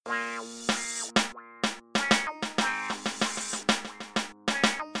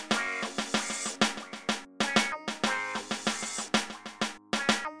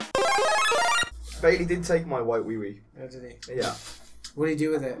Bailey did take my white wee wee. Oh, did he? Yeah. What did he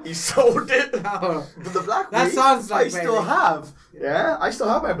do with it? He sold it. Oh. But the black That wee, sounds like I still Bailey. have. Yeah, I still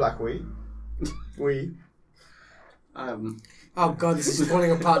have my black wee. Wee. Oh god, this is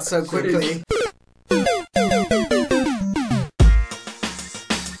falling apart so quickly.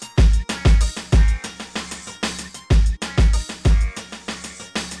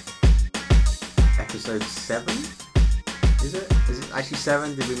 Episode 7? Is it? Is it actually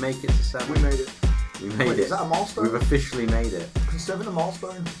 7? Did we make it to 7? We made it. We made Wait, it. is that a milestone? We've officially made it. Is 7 a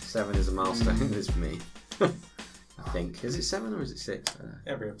milestone? 7 is a milestone. It is for me. I think. Is it 7 or is it 6?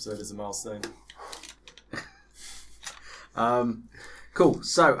 Every episode is a milestone. Cool.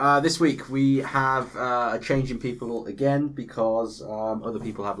 So this week we have a change in people again because other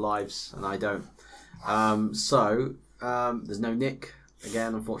people have lives and I don't. There's no Nick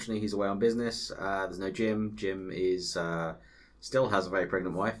again. Unfortunately, he's away on business. There's no Jim. Jim is still has a very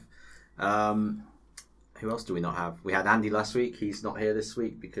pregnant wife. Who else do we not have? We had Andy last week. He's not here this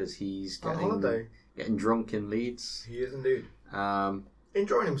week because he's On holiday. getting drunk in Leeds. He is indeed. Um,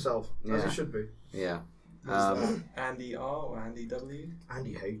 Enjoying himself, as yeah. he should be. yeah. Is that Andy R or Andy W?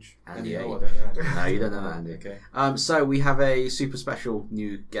 Andy H. Andy O, A. I don't know. No, you don't know that, Andy. Okay. So we have a super special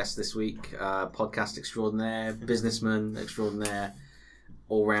new guest this week, podcast extraordinaire, businessman extraordinaire,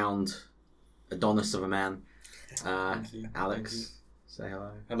 all-round Adonis of a man, Thank you. Alex. Thank you. Say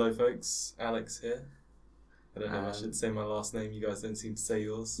hello. Hello, folks. Alex here. I don't know if I should say my last name. You guys don't seem to say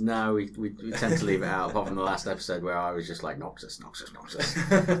yours. No, we tend to leave it out, apart from the last episode where I was just like, Noxus.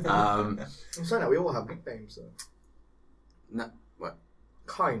 I'm saying that we all have nicknames, though. No, what?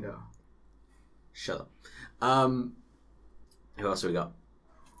 Kinda. Shut up. Who else have we got?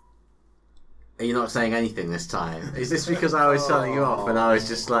 Are you not saying anything this time? Is this because I was telling you off and I was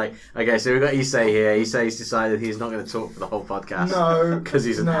just like, okay, so we've got Issei here. Issei's decided he's not going to talk for the whole podcast. No. Because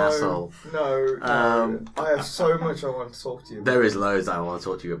he's an asshole. No. I have so much I want to talk to you about. There is loads I want to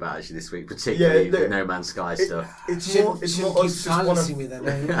talk to you about actually this week, particularly the No Man's Sky stuff. It's Shouldn't more keep us just want silencing to... me then,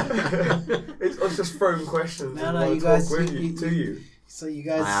 eh? It's us just throwing questions No, and no, want you to guys- talk with you- to you. So you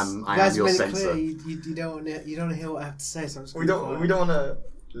guys, I am you guys your made it censor. clear you don't want to hear what I have to say. So I'm just We don't want to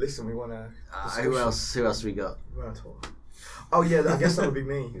listen. We want to. Who else have we got? We want to talk. Oh yeah, I guess that would be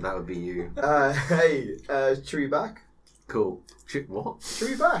me. That would be you. Hey, Chewy back. Cool. What?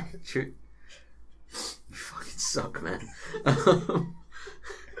 Chewy back. You fucking suck, man.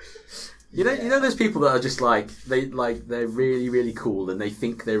 You know those people that are just they're really, really cool and they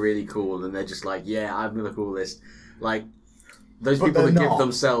think they're really cool and they're just like, yeah, I'm gonna call this. Like those But people that they're give not.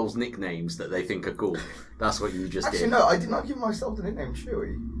 themselves nicknames that they think are cool. That's what you just Actually, did. no, I did not give myself the nickname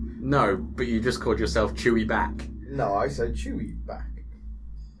Chewy. No, but you just called yourself Chewy Back. No, I said Chewy back.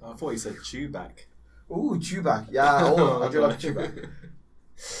 I thought you said chew back. Ooh, Chewback. Yeah, I do like Chewback.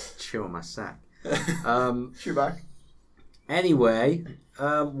 Chew on my sack. Chewback. Anyway,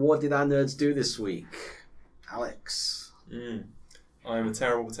 what did our nerds do this week? Alex. I'm a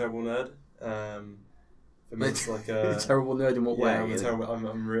terrible, terrible nerd. For me, it's like a terrible nerd in what way? I'm a terrible.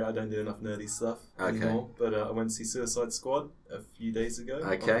 I don't do enough nerdy stuff anymore. But I went to see Suicide Squad a few days ago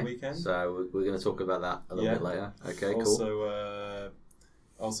on the weekend. So we're going to talk about that a little bit later. Okay, cool.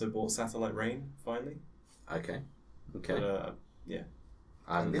 Also bought Satellite Rain finally. Okay. But, yeah.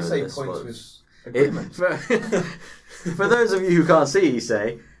 I haven't This heard 8 of points this. was agreement. For those of you who can't see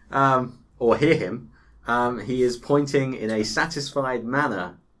Issei, or hear him, he is pointing in a satisfied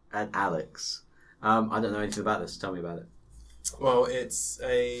manner at Alex. I don't know anything about this. Tell me about it. Well, it's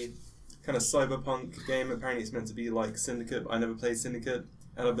a kind of cyberpunk game. Apparently it's meant to be like Syndicate, but I never played Syndicate.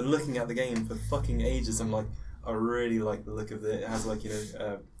 And I've been looking at the game for fucking ages. I'm like, I really like the look of it. It has like,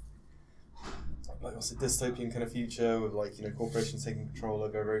 like what's a dystopian kind of future with like, corporations taking control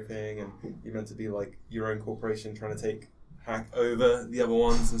over everything, and you're meant to be like your own corporation trying to hack over the other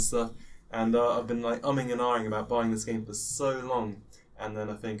ones and stuff. And I've been like umming and ahhing about buying this game for so long. And then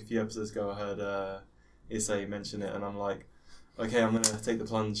I think a few episodes ago I heard Issei mention it, and I'm like, okay, I'm going to take the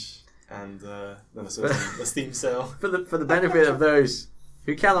plunge. And then I saw it on the Steam sale. For the benefit of those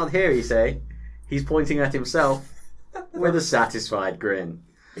who cannot hear Issei, he's pointing at himself with a satisfied grin.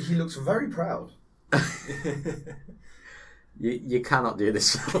 He looks very proud. You cannot do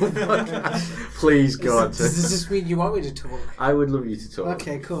this. Please, God. Does this mean you want me to talk? I would love you to talk.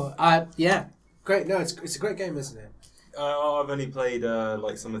 Okay, cool. Yeah, great. No, it's a great game, isn't it? I've only played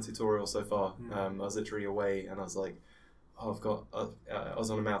like some of the tutorials so far. I was literally away, and I was like, oh, I was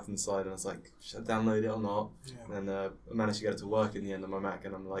on a mountainside, and I was like, should I download it or not? Yeah. And I managed to get it to work in the end on my Mac,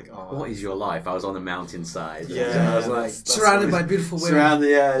 and I'm like, oh. What is your life? I was on a mountainside. Yeah, I was like surrounded by beautiful women. Surrounded,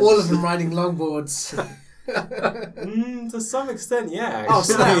 yeah. All of them riding longboards. To some extent, yeah. Oh,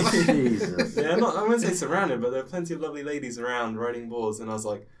 actually. snap. Jesus. Yeah, I wouldn't say surrounded, but there are plenty of lovely ladies around riding boards, and I was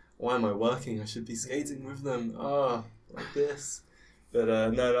like, why am I working? I should be skating with them. Like this. But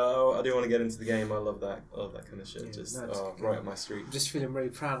no, I do want to get into the game. I love that kind of shit. Yeah, Just no, right up my street. I'm just feeling really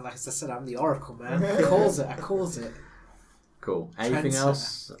proud. Like I said, I'm the Oracle, man. I calls it. Cool. Anything Trendsetter.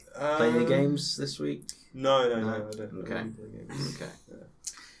 else? Playing any games this week? No, I don't. Okay. I don't really play games. Okay. Yeah.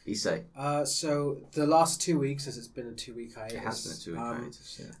 Isay. So the last 2 weeks, as it's been a 2-week hiatus. It has been a 2-week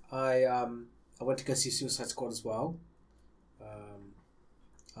hiatus, yeah. I went to go see Suicide Squad as well.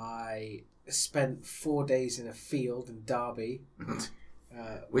 I spent 4 days in a field in Derby.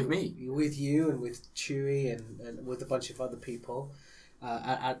 With me? With you and with Chewy and with a bunch of other people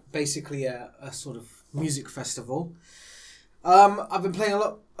at basically a sort of music festival. I've been playing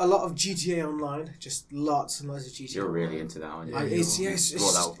a lot of GTA Online, just lots and lots of GTA. You're really into that, aren't you? It's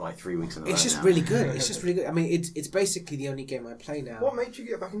brought out like 3 weeks in a row. It's just now. really good. It's just really good. I mean, it's basically the only game I play now. What made you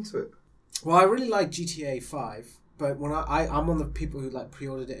get back into it? Well, I really like GTA 5, but when I'm one of the people who like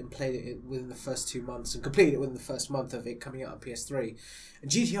pre-ordered it and played it within the first 2 months and completed it within the first month of it coming out on PS3.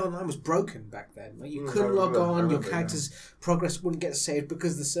 And GTA Online was broken back then. Like you couldn't log on, your character's progress wouldn't get saved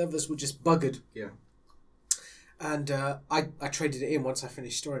because the servers were just buggered. Yeah. And I traded it in once I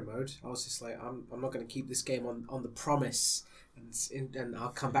finished story mode. I was just like, I'm not going to keep this game on the promise. And I'll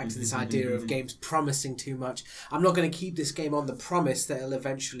come back to this idea of games promising too much. I'm not going to keep this game on the promise that it'll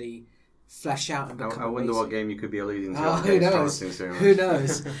eventually flesh out and become I wonder amazing. what game you could be alluding to. Who knows? Who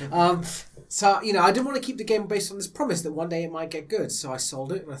knows? So, I didn't want to keep the game based on this promise that one day it might get good. So I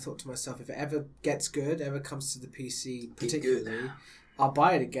sold it and I thought to myself, if it ever gets good, ever comes to the PC particularly, I'll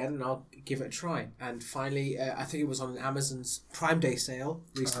buy it again and I'll give it a try. And finally, I think it was on Amazon's Prime Day sale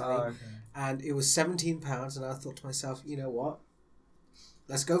recently. And it was £17 and I thought to myself, you know what?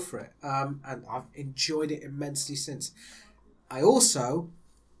 Let's go for it. And I've enjoyed it immensely since. I also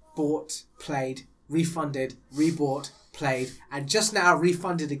bought, played, refunded, rebought, played, and just now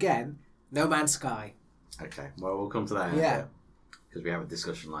refunded again, No Man's Sky. Okay, well, we'll come to that in a bit, because we have a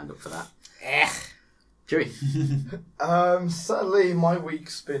discussion lined up for that. Chewy. Sadly, my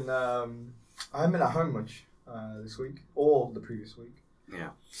week's been... I haven't been at home much this week, or the previous week.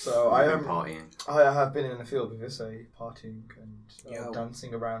 Yeah. So I You've am been partying. I have been in the field with Isay, partying and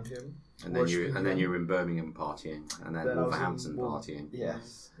dancing around him. And then you were in Birmingham partying, and then Wolverhampton partying.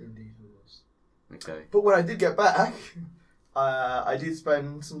 Yes, indeed it was. Okay. But when I did get back, I did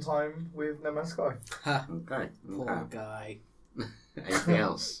spend some time with No Man's Sky. Okay. Poor guy. Anything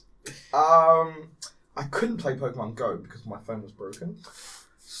else? I couldn't play Pokemon Go because my phone was broken.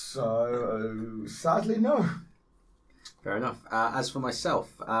 So sadly, no. Fair enough. As for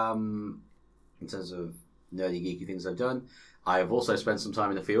myself, in terms of nerdy, geeky things I've done, I have also spent some time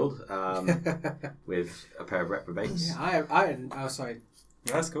in the field with a pair of reprobates. Yeah, sorry.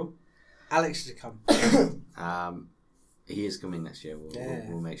 That's cool. Alex should come. He is coming next year.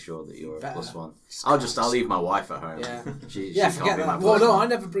 We'll make sure that you're a +1. I'll leave my wife at home. Yeah. She forget that. Well, no, I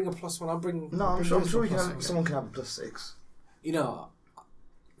never bring a +1. I bring. No, I'm sure someone can have a +6.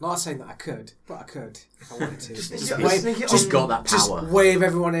 Not saying that I could, but I could if I wanted to. just got that power. Just wave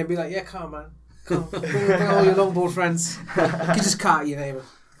everyone in and be like, yeah, come on, man. Come on. Bring all your longboard friends. You can just cut your neighbour.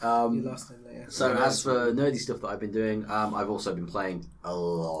 Your last name later. So as for nerdy stuff that I've been doing, I've also been playing a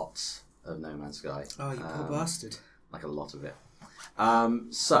lot of No Man's Sky. Oh, you poor bastard. Like a lot of it.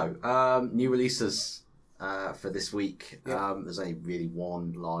 New releases for this week. Yep. There's only really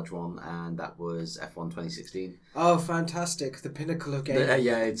one large one, and that was F1 2016. Oh, fantastic. The pinnacle of gaming.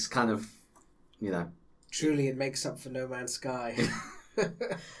 It's kind of, Truly, it makes up for No Man's Sky.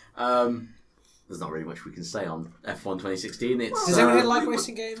 There's not really much we can say on F1 2016. Does anyone like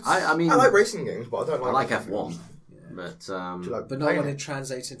racing games? I mean, I like racing games, but I don't like... I like F1. But not when it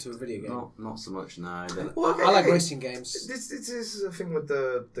translates into a video game. Not so much, no. Well, okay, I like racing games. This is a thing with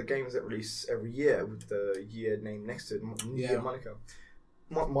the games that release every year with the year name next to it. Monaco.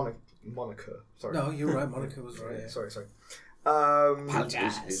 Monaco. Sorry. No, you're right. Monaco was right. Yeah. Sorry.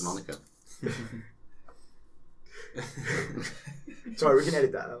 Who's Monaco? Sorry, we can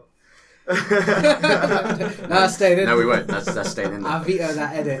edit that out. No, stayed in. No, we won't. That's staying in there. I veto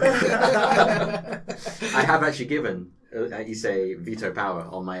that edit. I have actually given Isay veto power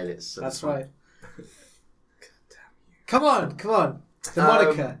on my edits. So that's right. Come on. The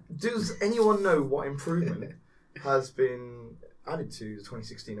moniker. Does anyone know what improvement has been added to the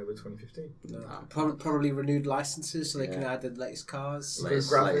 2016 over 2015? No. Probably renewed licenses so they can add the latest cars.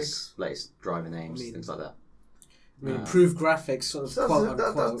 Latest driving names, things like that. I mean, improved graphics, sort of quote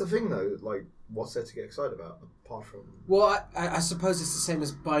unquote. That's the thing, though. Like, what's there to get excited about apart from? Well, I suppose it's the same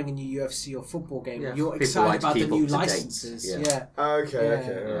as buying a new UFC or football game. Yeah. You're People excited like to about the keep new up to licenses. dates. Yeah.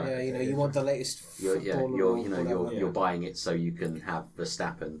 Okay. Yeah, you want the latest football. You're buying it so you can have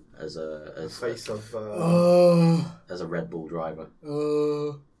Verstappen as a face of as a Red Bull driver.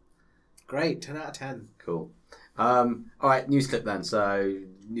 Great, 10 out of 10. Cool. All right, news clip then. So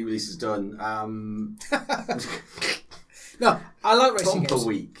new release is done. No, I like racing Tom per games.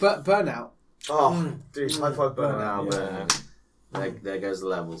 week. But Burnout. Oh, dude, high five Burnout. There goes the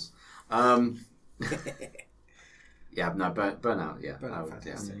levels. Yeah, no, Burnout. Yeah, Burnout, would,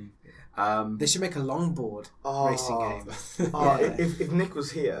 fantastic. Yeah. They should make a longboard racing game. If Nick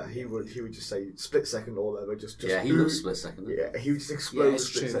was here, he would just say split second all over. Just yeah, he loves split second. Yeah, he would just explode. It's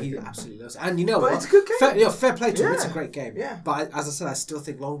split true. He second. absolutely loves it. And you know But what? it's a good game. Fair play to him. It's a Yeah. great game. Yeah. But as I said, I still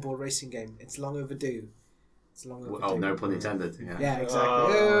think longboard racing game. It's long overdue. It's long overdue. Oh, no pun intended. Yeah,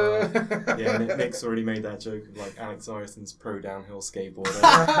 exactly. Yeah, Nick's already made that joke of like Alex Iverson's pro downhill skateboarder.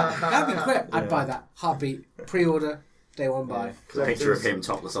 That'd be quick. I'd Yeah. buy that. Heartbeat. Pre-order. Day one buy. Picture of him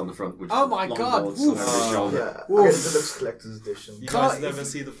topless on the front. With Oh my God. longboards over his Oof. shoulder. Yeah, I guess it looks collector's edition. You Can't- guys never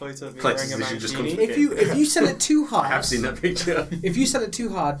see the photo of me Collector's wearing a edition just comes mankini? If you sell it too hard, I have seen that picture. If you sell it too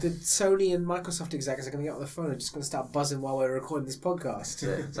hard, the Sony and Microsoft execs are going to get on the phone and just going to start buzzing while we're recording this podcast.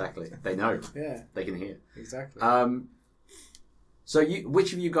 Yeah, exactly. They know. Yeah, They can hear. exactly. So,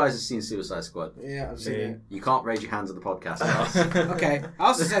 which of you guys has seen Suicide Squad? Yeah, I've seen Me. it. You can't raise your hands at the podcast. Okay, I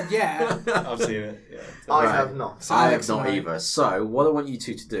also said yeah. I've seen it. Yeah. I Right. have not. So I Alex have not and I- either. So, what I want you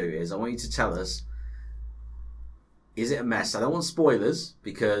two to do is, I want you to tell us: is it a mess? I don't want spoilers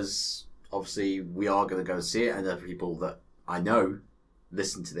because obviously we are going to go see it, and there are people that I know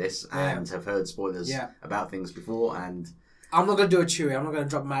listen to this and have heard spoilers Yeah. about things before. And I'm not going to do a Chewy. I'm not going to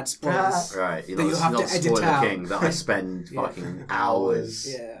drop mad spoilers. right, you're That not, you'll have not to edit spoiler out. king that I spend Yeah. fucking hours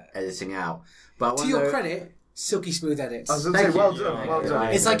Yeah. editing out. But To your credit, silky smooth edits. I was going to Thank say, well you. done, well Yeah. done.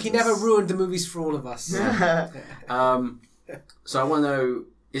 It's like he never ruined the movies for all of us. So I want to know: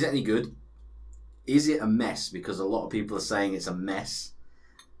 is it any good? Is it a mess? Because a lot of people are saying it's a mess.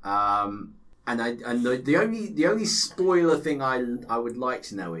 And the only spoiler thing I would like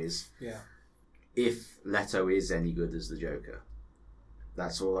to know is Yeah. if Leto is any good as the Joker.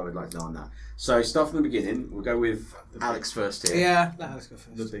 That's all I would like to know on that. So start from the beginning. We'll go with Alex first here. Yeah, let's go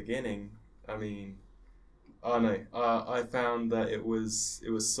first. The beginning, I mean, I don't know. I found that it was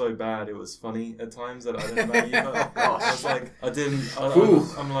so bad. It was funny at times that I don't know about you, but I was like,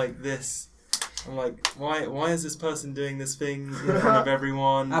 I'm like this. I'm like, why is this person doing this thing in front of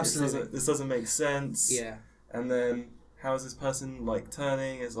everyone? Absolutely. This doesn't make sense. Yeah. And then how is this person like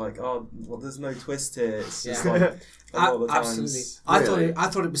turning? It's like, oh, well, there's no twist here. It's just Yeah. like a lot of the Absolutely. times. Really? I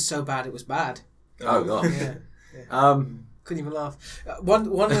thought it was so bad it was bad. Oh god. Yeah. Couldn't even laugh. One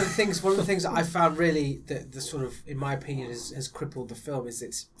of the things that I found really the sort of, in my opinion, has crippled the film is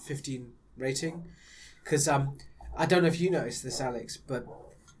its 15 rating. Because I don't know if you noticed this, Alex, but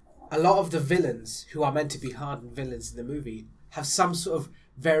a lot of the villains who are meant to be hardened villains in the movie have some sort of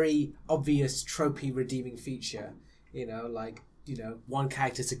very obvious tropey redeeming feature. You know, like, you know, one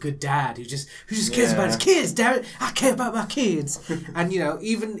character's a good dad who just cares about his kids. Damn it, I care about my kids. And you know,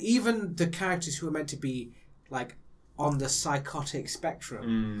 even the characters who are meant to be like on the psychotic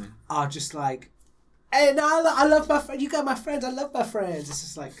spectrum are just like, hey, no, I love my friend. You got my friends. I love my friends. It's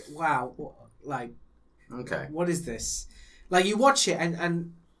just like, wow, like, Okay. what is this? Like, you watch it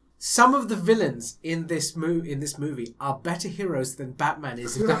and some of the villains in this movie are better heroes than Batman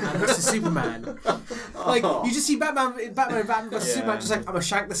is in Batman vs Superman. Like, you just see Batman vs Superman just like, I'm gonna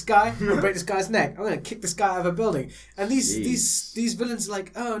shank this guy, I'm gonna break this guy's neck, I'm gonna kick this guy out of a building. And these villains are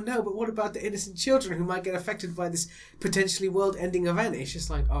like, oh no, but what about the innocent children who might get affected by this potentially world-ending event? It's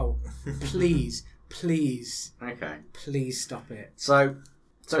just like, oh, please Okay. stop it. So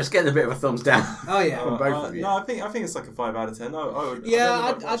it's getting a bit of a thumbs down. Oh yeah. From both of you. No, I think it's like a 5 out of 10.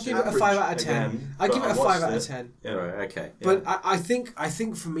 I'd give it a 5 out of 10. Again, I'd give but it a I 5 watched out of it. 10. Yeah. Right, okay. But I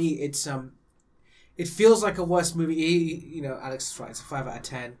think for me it's it feels like a worse movie. You know, Alex is right. It's a 5 out of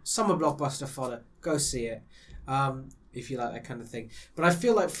 10. Summer blockbuster fodder. Go see it if you like that kind of thing. But I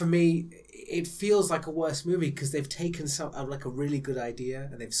feel like for me, it feels like a worse movie because they've taken like a really good idea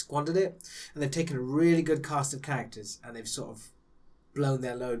and they've squandered it, and they've taken a really good cast of characters and they've sort of blown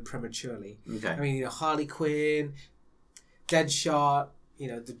their load prematurely. Okay. I mean, you know, Harley Quinn, Deadshot, you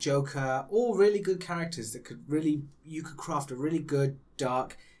know, the Joker, all really good characters that you could craft a really good,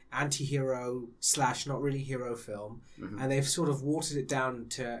 dark, anti-hero / not really hero film. Mm-hmm. And they've sort of watered it down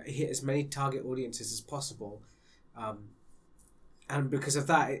to hit as many target audiences as possible. And because of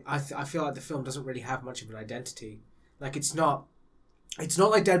that, I feel like the film doesn't really have much of an identity. Like it's not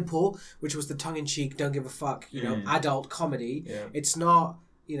like Deadpool, which was the tongue-in-cheek, don't give a fuck, adult comedy. Yeah. It's not,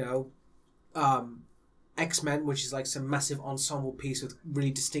 X-Men, which is like some massive ensemble piece with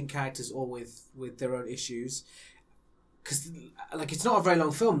really distinct characters, all with their own issues. Because like it's not a very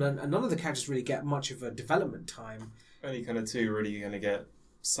long film, and none of the characters really get much of a development time. Only kind of two really going to get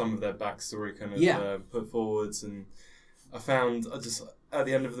some of their backstory kind of put forwards, and I just at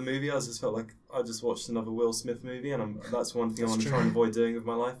the end of the movie I just felt like I just watched another Will Smith movie, and that's one thing I want to try and avoid doing with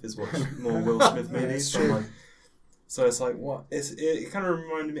my life is watch more Will Smith movies. So it's like what it kind of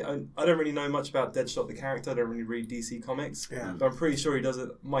reminded me. I don't really know much about Deadshot the character. I don't really read DC comics, but I'm pretty sure he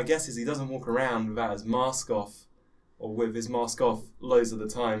doesn't. My guess is he doesn't walk around without his mask off, or with his mask off loads of the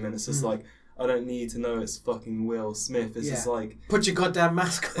time, and it's just like. I don't need to know it's fucking Will Smith. It's just like... Put your goddamn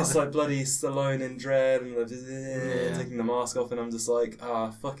mask on. It's like bloody Stallone in Dread and taking the mask off, and I'm just like,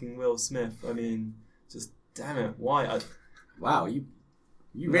 fucking Will Smith. I mean, just damn it. Why? Wow, you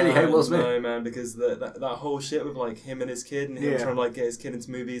really hate Will Smith? No, man, because that whole shit with like him and his kid and him trying to like get his kid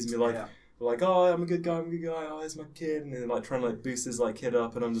into movies and be like, oh, I'm a good guy, oh, here's my kid, and then like trying to like boost his like kid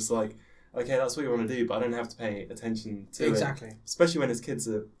up, and I'm just like, okay, that's what you want to do, but I don't have to pay attention to it. Exactly. Especially when his kids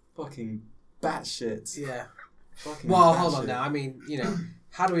are fucking... batshit. Yeah. Well, hold on now. I mean,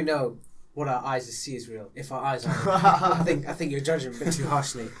 how do we know what our eyes see is real? If our eyes are, I think you're judging a bit too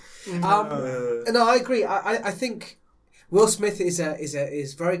harshly. No, I agree. I think Will Smith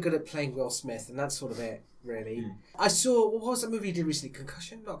is very good at playing Will Smith, and that's sort of it, really. I saw what was that movie he did recently?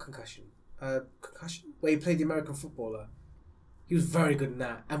 Concussion, where he played the American footballer. He was very good in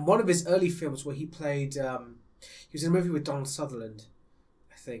that. And one of his early films where he played, he was in a movie with Donald Sutherland,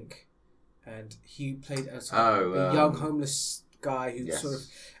 I think. And he played a young homeless guy who sort of...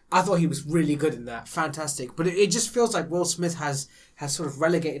 I thought he was really good in that. Fantastic. But it just feels like Will Smith has sort of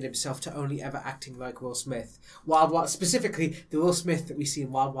relegated himself to only ever acting like Will Smith. Specifically, the Will Smith that we see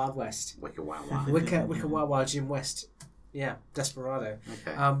in Wild Wild West. Wicked Wild Wild. Wicked Wild Wild Jim West. Yeah, Desperado.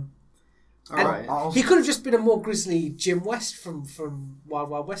 Okay. All right. He could have just been a more grisly Jim West from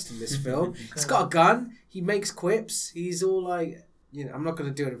Wild Wild West in this film. He's got a gun. He makes quips. He's all like... I'm not going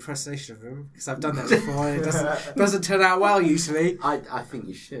to do an impersonation of him because I've done that before and it doesn't turn out well usually. I think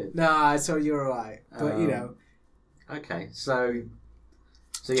you should. Nah, so you're alright. But Okay, so you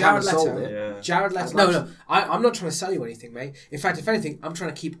Jared haven't sold Leto. it. Yeah. Jared Leto. No. I'm not trying to sell you anything, mate. In fact, if anything, I'm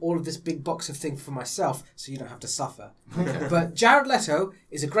trying to keep all of this big box of things for myself so you don't have to suffer. Okay. But Jared Leto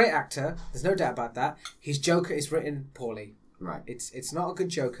is a great actor. There's no doubt about that. His Joker is written poorly. Right. It's not a good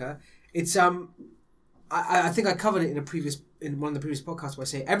Joker. It's I think I covered it in one of the previous podcasts where I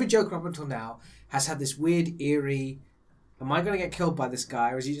say every Joker up until now has had this weird, eerie, am I going to get killed by this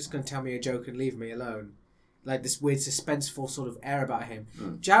guy or is he just going to tell me a joke and leave me alone? Like this weird, suspenseful sort of air about him.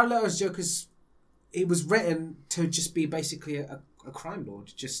 Jared Leto's Joker's, it was written to just be basically a crime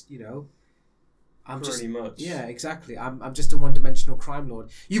lord. Just, Pretty much. Yeah, exactly. I'm just a one-dimensional crime lord.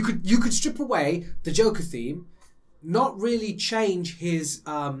 You could strip away the Joker theme, not really change his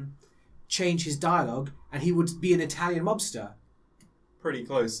dialogue, and he would be an Italian mobster. Pretty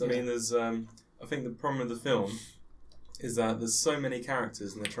close. I mean, there's I think the problem with the film is that there's so many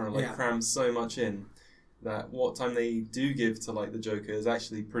characters and they're trying to cram so much in that what time they do give to like the Joker is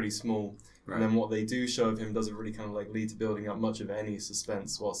actually pretty small. Right. And then what they do show of him doesn't really kind of like lead to building up much of any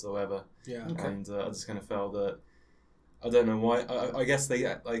suspense whatsoever. Yeah. Okay. And I just kind of felt that I don't know why. I guess they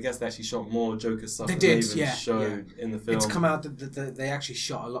actually shot more Joker stuff than they even showed in the film. It's come out that they actually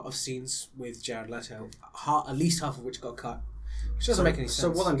shot a lot of scenes with Jared Leto, at least half of which got cut, which doesn't make any sense.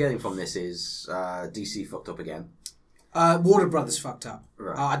 So what I'm getting from this is DC fucked up again. Warner Brothers fucked up.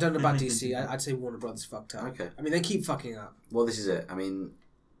 Right. I don't know about DC. I'd say Warner Brothers fucked up. Okay. I mean, they keep fucking up. Well, this is it. I mean,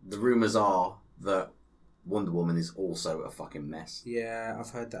 the rumours are that Wonder Woman is also a fucking mess. Yeah,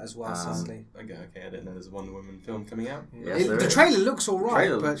 I've heard that as well, sadly. Okay, I didn't know there's a Wonder Woman film coming out. Yes, the trailer looks alright.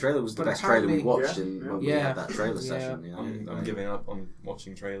 The trailer was the best trailer we watched when we had that trailer Yeah. session. I'm giving up on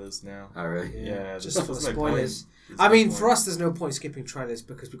watching trailers now. Oh, really? Yeah, just for the there's no spoilers. point. I mean, for us, there's no point skipping trailers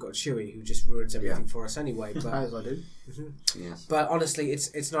because we've got Chewie who just ruins everything for us anyway. But as I do. Yes. But honestly,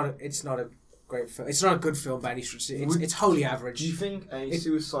 it's not a great film. It's not a good film by any stretch. It's wholly average. Do you think a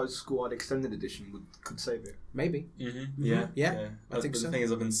Suicide Squad extended edition could save it? Maybe. Mm-hmm. Yeah. I think so. The thing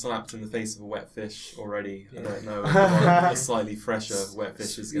is, I've been slapped in the face of a wet fish already. Yeah. I don't know if a slightly fresher wet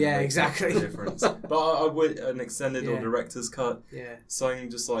fish is going to make exactly. a difference. But I would an extended or director's cut. Yeah. Something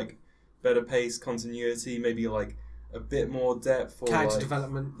just like better pace, continuity, maybe like a bit more depth or character like,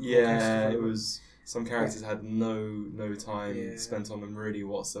 development. Yeah, it was. some characters had no time spent on them really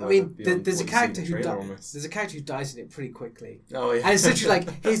whatsoever. I mean, beyond there's a what you see character in who the trailer dies. almost. There's a character who dies in it pretty quickly. Oh yeah. And it's literally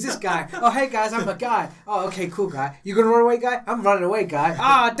like, here's this guy. Oh, hey guys, I'm a guy. Oh, okay, cool guy. You gonna run away, guy? I'm running away, guy.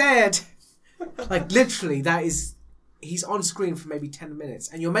 Ah, dead. Like literally, he's on screen for maybe 10 minutes,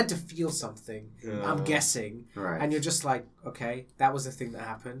 and you're meant to feel something. I'm guessing, Right. and you're just like, okay, that was the thing that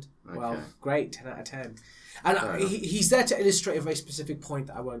happened. Well, Okay. great, 10 out of 10. And he's there to illustrate a very specific point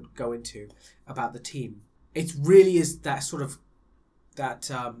that I won't go into about the team. It really is that sort of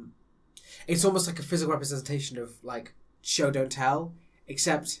it's almost like a physical representation of like show don't tell,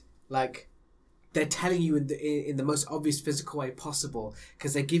 except like they're telling you in the most obvious physical way possible,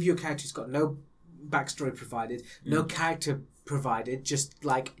 because they give you a character who's got no backstory provided, no character provided, just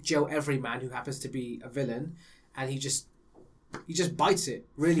like Joe Everyman, who happens to be a villain, and he just bites it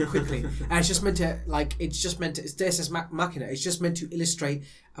really quickly. And it's just meant to it's Deus Ex Machina. It's just meant to illustrate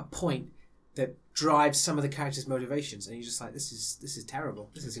a point that drives some of the characters' motivations, and you're just like, this is terrible.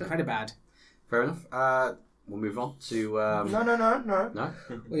 This is incredibly bad. Fair enough. We'll move on to. No. No?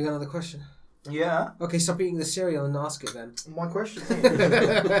 Well, you got another question? Yeah. Okay, stop eating the cereal and ask it then. My question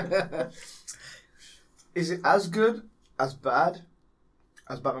is it as good, as bad,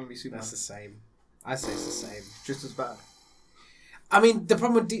 as Batman v Superman? That's the same. I say it's the same. Just as bad. I mean, the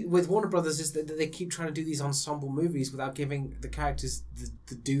problem with Warner Brothers is that they keep trying to do these ensemble movies without giving the characters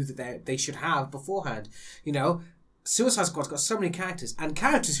the due that they should have beforehand. You know, Suicide Squad's got so many characters, and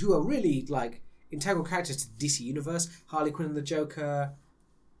characters who are really like integral characters to the DC universe. Harley Quinn and the Joker,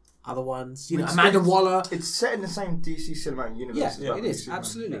 other ones. You know, Amanda Waller. It's set in the same DC cinematic universe. Yeah, as Batman it v is. Superman.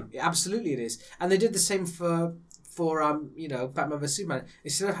 Absolutely. Absolutely it is. And they did the same for Batman vs Superman.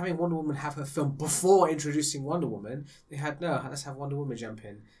 Instead of having Wonder Woman have her film before introducing Wonder Woman, they had, no, let's have Wonder Woman jump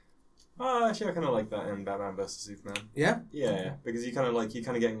in. Actually, I kind of like that in Batman vs Superman. Yeah? Yeah, because you're kind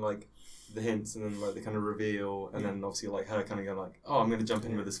of getting like the hints, and then like the kind of reveal, and then obviously like her kind of going like, oh, I'm going to jump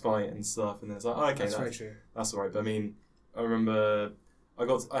in with this fight and stuff, and then it's like, oh, okay, That's very true. That's alright. But I mean, I remember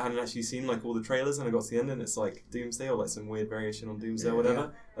I hadn't actually seen like all the trailers, and I got to the end, and it's like Doomsday or like some weird variation on Doomsday or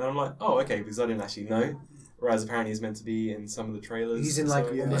whatever, and I'm like, oh, okay, because I didn't actually know. Whereas apparently he's meant to be in some of the trailers. He's in like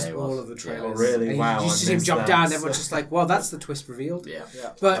so, almost Yeah, he all was. of the Yeah. trailers. Oh, really? And Wow, You I see him missed jump that. down, and everyone's just like, well, that's the twist revealed. Yeah.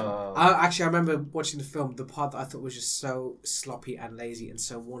 But I remember watching the film, the part that I thought was just so sloppy and lazy and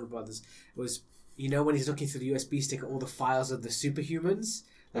so Warner Brothers was, you know, when he's looking through the USB stick at all the files of the superhumans,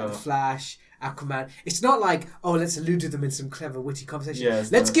 like the Flash, Aquaman. It's not like, oh, let's allude to them in some clever, witty conversation. Yeah,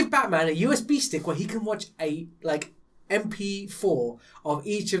 let's give Batman a USB stick where he can watch a like MP4 of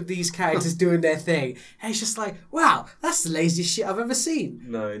each of these characters doing their thing. And it's just like, wow, that's the laziest shit I've ever seen.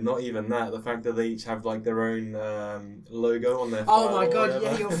 No, not even that. The fact that they each have like their own logo on their Oh file my or god, whatever.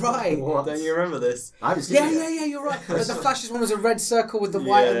 yeah, you're right. What? Don't you remember this? I haven't seen it yet. Yeah, you're right. But the Flash's one was a red circle with the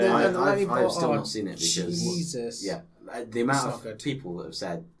white and the lightning bolt. I've still not seen it because Jesus. yeah, the amount It's not of good. people that have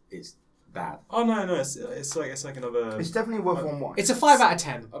said it's bad. Oh no, it's like another. It's definitely worth one watch. It's a 5 out of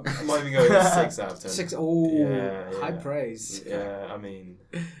 10. I might even go with a 6 out of 10. 6. Oh, Yeah, high yeah. praise. Yeah, I mean,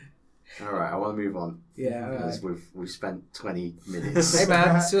 All right, I want to move on Yeah. because we've spent 20 minutes. Hey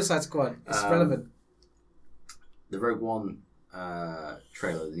man, Suicide Squad. It's relevant. The Rogue One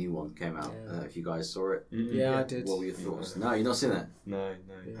trailer, the new one came out. Yeah. If you guys saw it, Yeah, I did. what were your thoughts? No, you've not seen it. no.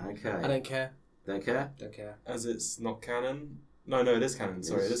 Okay. I don't care. Don't care. Don't care. As it's not canon. No, it is canon.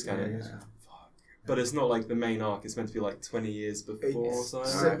 Sorry, it is canon. Yeah. But it's not like the main arc. It's meant to be like 20 years before or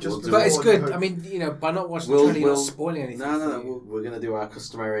something. Alright, Just we'll do But it's before good. the- I mean, you know, by not watching We'll- the trailer, you're not we'll- spoiling anything. No, for you. we're going to do our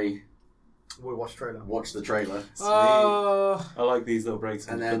customary We'll watch trailer. watch the trailer. Sweet. Oh. I like these little breaks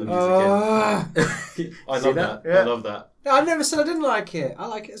And and then- put the music in. I See love that? that. Yeah. I love that. I never said I didn't like it. I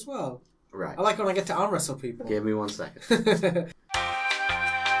like it as well. Right. I like when I get to arm wrestle people. Give me 1 second.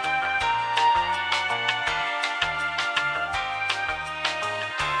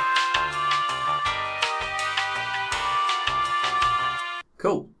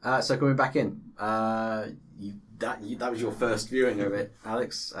 Cool. So coming back in, that was your first viewing of it,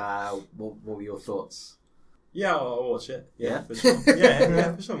 Alex. What were your thoughts? Yeah, I'll watch it. Yeah? for sure.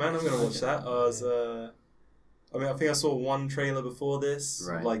 Yeah, for sure, man. I'm gonna watch that. I mean, I think I saw one trailer before this,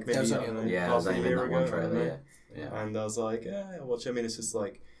 Right. like maybe That was I only don't know, on- Yeah, half there's a only been year that ago. one I don't trailer. know. Yeah. And I was like, yeah, I'll watch it. I mean, it's just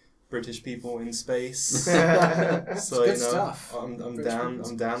like British people in space. so It's good you know, stuff. I'm British down. people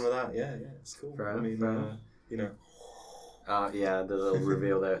in I'm down with that. Yeah, it's cool. Fair I enough, mean, fair enough. you know, Yeah, the little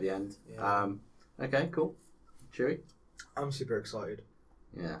reveal there at the end. Yeah. Okay, cool. Chewy? I'm super excited.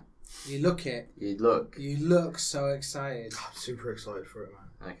 Yeah. You look it. You look. You look so excited. I'm super excited for it,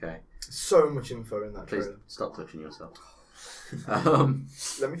 man. Okay. So much info in that Please trailer. stop touching yourself.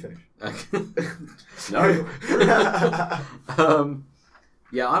 Let me finish. Okay. No.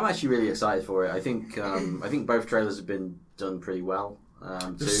 Yeah, I'm actually really excited for it. I think both trailers have been done pretty well.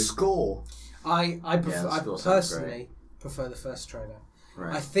 The too. score. I score sounds personally prefer the first trailer.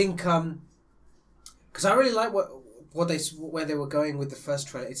 Right. I think because I really like where they were going with the first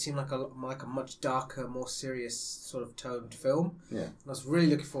trailer. It seemed like a much darker, more serious sort of toned film. Yeah. And I was really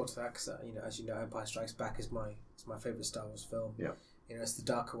looking forward to that because as you know, Empire Strikes Back is my favorite Star Wars film. Yeah. It's the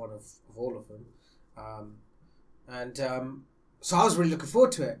darker one of all of them, so I was really looking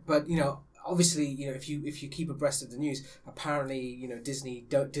forward to it. But obviously, if you keep abreast of the news, apparently Disney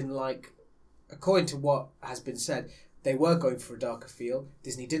didn't like, according to what has been said, they were going for a darker feel.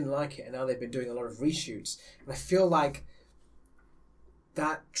 Disney didn't like it, and now they've been doing a lot of reshoots. And I feel like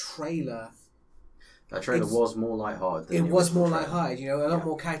that trailer was more lighthearted. It was more lighthearted. A lot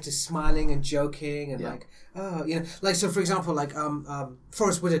more characters smiling and joking and so for example,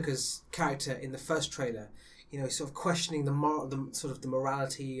 Forrest Whitaker's character in the first trailer, sort of questioning the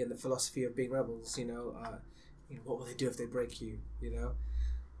morality and the philosophy of being rebels. What will they do if they break you?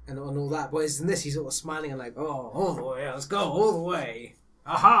 And all that. Whereas in this, he's sort of smiling and like, all the way, let's go all the way.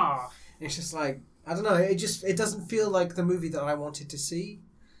 Aha! And it's just like, I don't know. It doesn't feel like the movie that I wanted to see.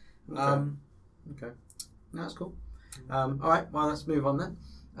 Okay. No, that's cool. All right, well, let's move on then.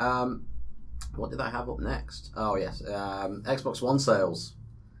 What did I have up next? Oh, yes. Xbox One sales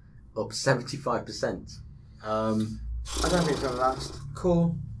up 75%. I don't think it's going to last.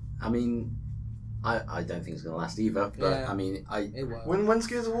 Cool. I mean, I don't think it's going to last either, but Yeah. I mean, When's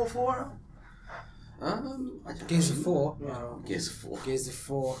Gears of War 4 out? Gears of 4. Oh, Gears of 4. Gears of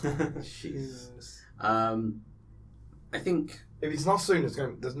 4. Jeez. I think... If it's not soon,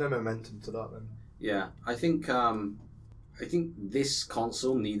 there's no momentum to that then. Yeah, I think this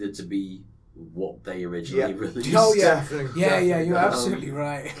console needed to be what they originally released. Oh yeah, Definitely. you're absolutely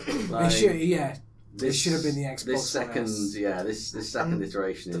right. Like, It should have been the Xbox This second, One S. this second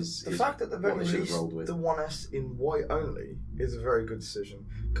iteration is the fact that they've what only they should have rolled released with. the 1S in white only is a very good decision,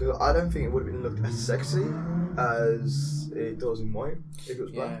 because I don't think it would have been looked as sexy as it does in white if it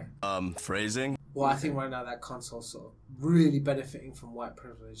was black. Phrasing. Well, I think right now that console's sort of really benefiting from white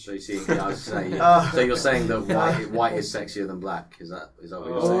privilege. So you see, I was saying, so you're saying that white is sexier than black? Is that what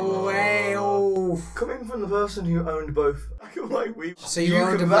you're saying? Oh, Coming from the person who owned both black and white Wii. So you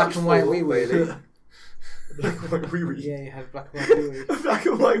owned a black and white Wii Wii? Black and white Wii Wii. Yeah, you had black and white Wii Wii. Black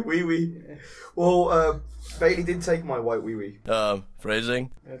and white Wii Wii. Yeah. Well, Bailey did take my white Wii Wii. Phrasing.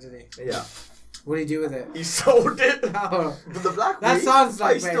 Oh, did he? Yeah. What did he do with it? He sold it. Oh. But the black That Wii, sounds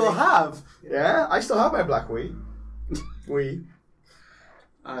like I still Bailey. have. Yeah, I still have my black Wii. Wii.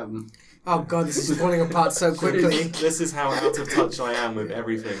 Oh god, this is falling apart so quickly. This is how out of touch I am with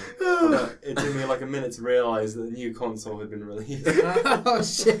everything. It took me like a minute to realise that the new console had been released. Oh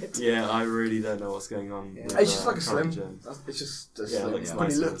shit. Yeah, I really don't know what's going on. Yeah. With, It's just like a current slim. gen. It's just a Yeah, slim. like Pretty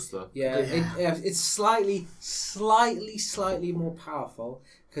slices look. and stuff. Yeah, it's slightly more powerful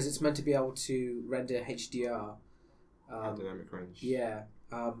because it's meant to be able to render HDR. Dynamic range. Yeah.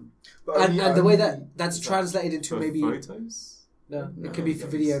 But And the way that's Is that translated into For maybe photos? no, No, it can be for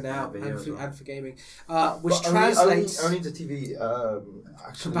video now video as well. and for gaming, which but translates only the TV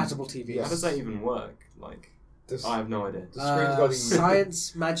actually, compatible TVs. Yeah. How does that even work? Like, The, I have no idea. the screen's got a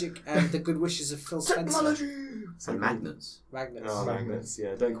Science, magic, and the good wishes of Phil Spencer. technology. And magnets. Magnets. Oh, Magnets. magnets.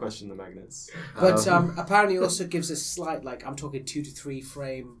 Yeah, don't question the magnets. But apparently it also gives a slight, I'm talking 2 to 3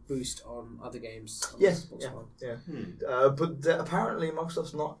 frame boost on other games. On Yes, Xbox yeah. One. Yeah. But apparently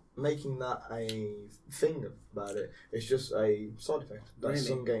Microsoft's not making that a thing about it. It's just a side effect. That Really?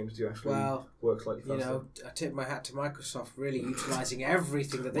 some games do actually Well, work slightly faster. I tip my hat to Microsoft really utilising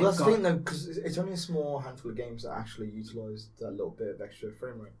everything that they've Well, that's got. the thing though, because it's only a small handful of games that actually utilise that little bit of extra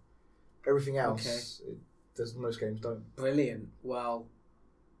frame rate. Everything else, most games don't. Brilliant. Well,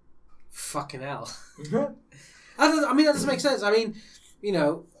 fucking hell. That doesn't make sense. I mean,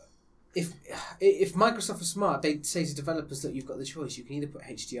 if Microsoft are smart, they'd say to developers that you've got the choice. You can either put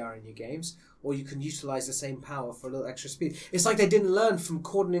HDR in your games, or you can utilise the same power for a little extra speed. It's like they didn't learn from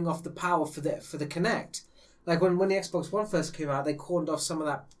cordoning off the power for the Kinect. Like when the Xbox One first came out, they cordoned off some of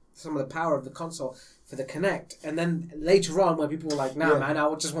the power of the console for the Kinect, and then later on, when people were like, "Nah, man,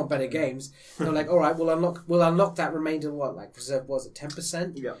 I just want better games," they're like, "All right, we'll unlock that remainder reserve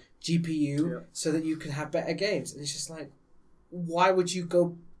 10% Yeah. GPU so that you can have better games." And it's just like, why would you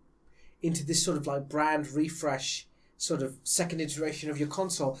go into this sort of like brand refresh, sort of second iteration of your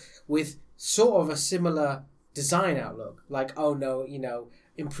console with sort of a similar design outlook? Like, oh no,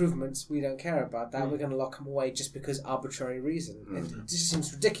 improvements, we don't care about that. We're going to lock them away just because arbitrary reason. It just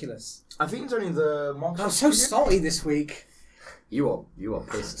seems ridiculous. I think it's only the Microsoft. I'm so salty this week. You are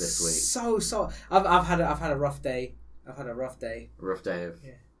pissed this week. So I've had a rough day. I've had a rough day. Rough day of.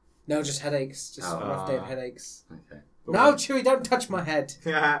 No, just headaches. Just a rough day of headaches. Okay. No, Chewie, don't touch my head.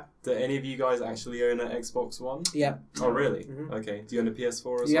 Do any of you guys actually own an Xbox One? Yeah. Oh, really? Mhm. Okay. Do you own a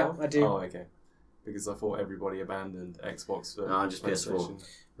PS4 as Yeah, well? I do. Oh, okay. Because I thought everybody abandoned Xbox for No, just PS4. PlayStation.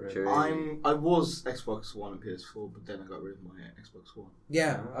 Really? Chewie. I was Xbox One and PS4, but then I got rid of my Xbox One.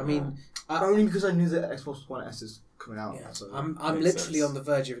 Yeah, I mean, Only because I knew that Xbox One S is coming out. yeah, So. I'm Makes literally sense. on the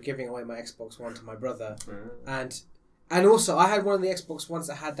verge of giving away my Xbox One to my brother, Yeah. and also I had one of the Xbox Ones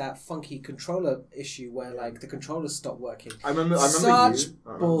that had that funky controller issue where like the controllers stopped working. I remember Such you. I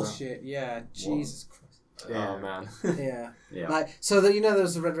remember bullshit. Yeah, Jesus Christ. Yeah. Oh, man. Yeah. Yeah. Like so that there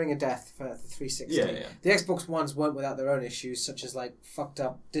was the Red Ring of Death for the 360. Yeah, yeah. The Xbox Ones weren't without their own issues, such as like fucked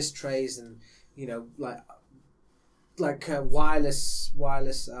up disc trays and wireless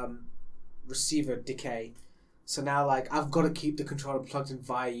receiver decay. So now I've got to keep the controller plugged in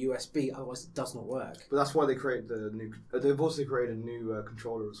via USB, otherwise it does not work. But that's why they created the new. They've also created a new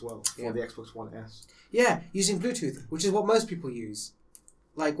controller as well for Yeah. the Xbox One S. Yeah, using Bluetooth, which is what most people use.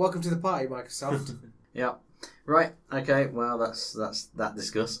 Like, welcome to the party, Microsoft. Yeah. Right. Okay. Well, that's that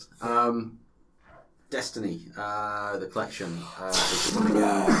discussed. Destiny, the collection. Is coming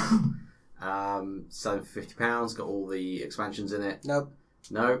out. Selling for £50. Got all the expansions in it. Nope.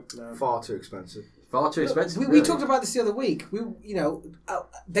 No. Far too expensive. Far too expensive. We really. talked about this the other week.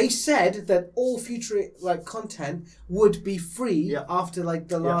 They said that all future content would be free after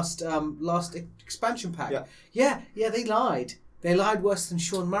the last expansion pack. Yeah, they lied. They lied worse than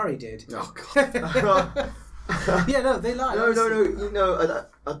Sean Murray did. Oh god. Yeah, no, they lied. No.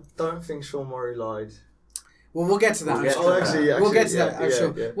 I don't think Sean Murray lied. Well, we'll get to that. We'll get to that, I'm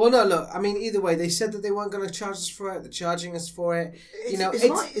sure. Yeah. Well, no, look. I mean, either way, they said that they weren't going to charge us for it. They're charging us for it.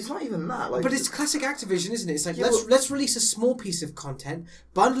 It's not even that. But it's classic Activision, isn't it? It's like Yeah, let's release a small piece of content,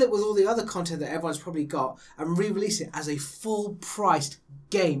 bundle it with all the other content that everyone's probably got, and re-release it as a full-priced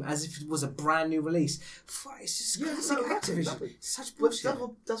game, as if it was a brand new release. It's just classic Activision. Exactly. Such But bullshit.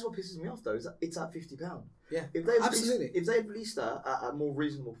 that's what pisses me off though. Is that it's at £50. Yeah, If they absolutely. If they released that at a more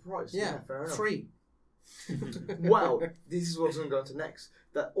reasonable price, fair enough. Free. Well, this is what's going to go into next.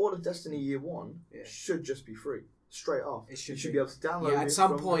 That all of Destiny Year 1 Yeah. should just be free, straight off. It should you should be. be able to download Yeah, it. at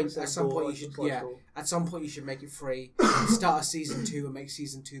some from point PlayStation you Store, should. Xbox Yeah, Store. at some point you should make it free. Start a season 2 and make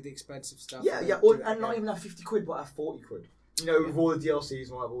season 2 the expensive stuff. Yeah, and yeah, then do it and not again. even at £50, but at £40. With all the DLCs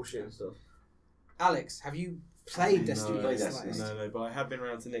and all that bullshit and stuff. Alex, have you played Destiny? Played this Destiny. last? No, but I have been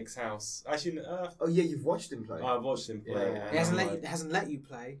around to Nick's house. Actually, Oh yeah, you've watched him play. I've watched him play. Yeah. and He hasn't I'm let like, you, hasn't let you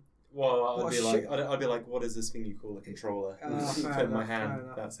play. Well, What I'd a be like, shit. I'd be like, what is this thing you call a controller? Oh, You fair put in my enough, fair hand.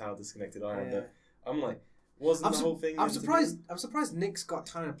 enough. That's how disconnected I am. Yeah. But I'm like, wasn't the whole thing? I'm meant to be- surprised. I'm surprised Nick's got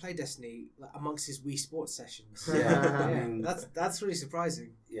time to play Destiny amongst his Wii Sports sessions. Yeah, I mean- that's really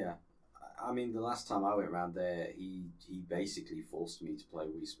surprising. Yeah. I mean, the last time I went around there, he basically forced me to play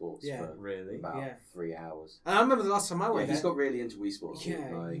Wii Sports Yeah. for Really? about Yeah. 3 hours. And I remember the last time I Yeah, went he's there. got really into Wii Sports.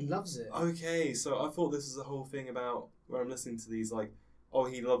 Yeah, like, he loves it. Okay, so I thought this was a whole thing about where I'm listening to these like, oh,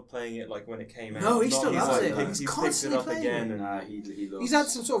 he loved playing it like when it came out. No, he Not still he's loves like, it. Picked, He's he picked it constantly up playing again. it. And he loves. He's had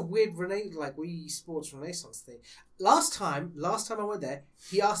some sort of weird Wii Sports Renaissance thing. Last time I went there,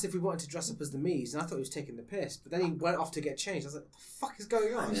 he asked if we wanted to dress up as the Mii's, and I thought he was taking the piss. But then he went off to get changed. I was like, what the fuck is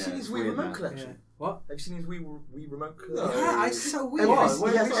going on? Have you Yeah, seen his it's Wii weird, remote man. collection? Yeah. What? Have you seen his Wii remote collection? No. Yeah, it's so weird. Every- Yes,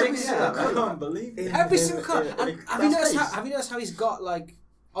 every yes, single yeah, I colour. can't believe it. Every single colour. in- And in- have you that's noticed how he's got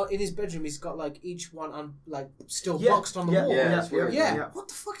in his bedroom he's got each one still Yeah, boxed on the yeah, wall? Yeah, it's weird. Yeah. yeah. What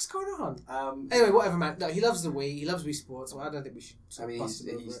the fuck is going on? Um, Anyway, whatever, man. No, he loves the Wii. He loves Wii Sports. Well, I don't think we should. I mean, bust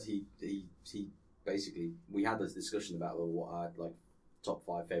him over he's, it. he basically, we had this discussion about what our top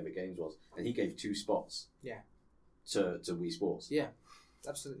 5 favorite games was, and he gave 2 spots. Yeah. To Wii Sports. Yeah,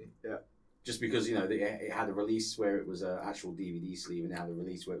 absolutely. Just because it had a release where it was an actual DVD sleeve, and it had a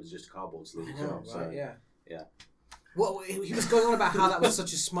release where it was just a cardboard sleeve. I as know, well, right? so, Yeah. yeah. Well, he was going on about how that was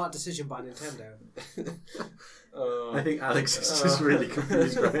such a smart decision by Nintendo. I think Alex is just really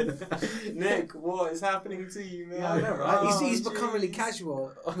confused right now. Nick, what is happening to you, man? Yeah, I know, right? Oh, He's become really jeez.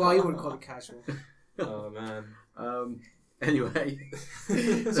 casual. Well, you wouldn't call it casual. Oh man. Anyway.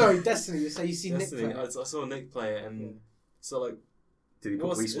 Sorry, Destiny. So you see Destiny, Nick play. I saw Nick play it, and so Did he put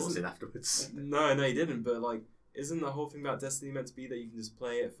What's- Wii Sports isn't- in afterwards? no, he didn't. But isn't the whole thing about Destiny meant to be that you can just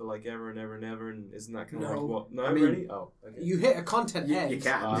play it for ever and ever and ever? And isn't that kind of No. like what? No, I mean, really? Oh, okay. You hit a content You edge.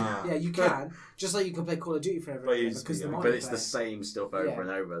 can. Ah. Yeah, you can. Just like you can play Call of Duty forever But and you ever just- because the yeah. But it's the multiplayer. same stuff over Yeah. and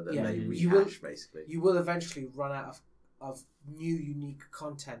over that Yeah, they you will- rehash, basically. You will eventually run out of new unique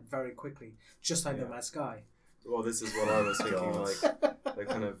content very quickly, just like Yeah. No Man's Sky. Well, this is what I was thinking. God. They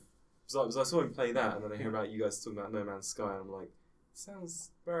kind of. So I saw him play that, and then I hear about you guys talking about No Man's Sky, and I'm like,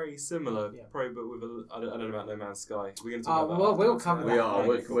 Sounds very similar, Yeah. probably, but with I don't know about No Man's Sky. We're going to talk Oh, about well, that. we'll afterwards. cover We that. are.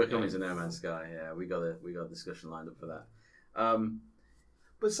 We're Yeah. coming to No Man's Sky. Yeah, we got a discussion lined up for that.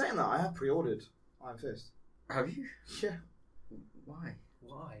 But saying that, I have pre-ordered Iron Fist. Have you? Yeah, Why?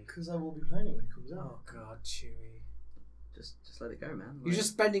 Why? because I will be playing it when it comes Oh out. God, Chewie. Just let it go, man. You're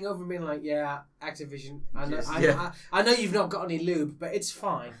just bending over and being like, yeah, Activision. I know, Just- I, yeah. I know you've not got any lube, but it's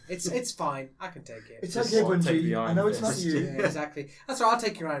fine. It's fine. I can take it. It's Just okay, take the Bungie. I Iron know it's not Fist. you. Yeah, exactly. That's right. I'll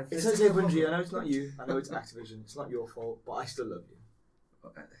take your Iron It's Fist. okay, no Bungie. I problem. know it's not you. I know it's Activision. It's not your fault, but I still love you.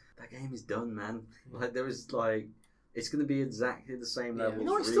 That game is done, man. Like there is like, it's gonna be exactly the same Yeah. level. You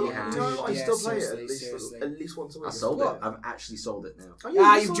know, I still, rehash. I Yeah, still play it seriously. at least once a week. I sold What? it. I've actually sold it now. Oh,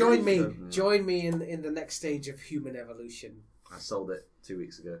 You've sold joined it? me. Yeah. Join me in the next stage of human evolution. I sold it 2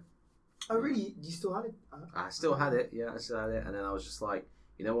 weeks ago. Oh, really? You still had it? I still had it. Yeah, I still had it. And then I was just like,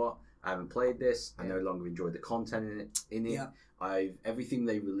 you know what? I haven't played this. I Yeah. no longer enjoy the content in it. Yeah. Everything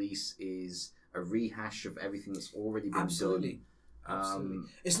they release is a rehash of everything that's already been Absolutely. done. Absolutely.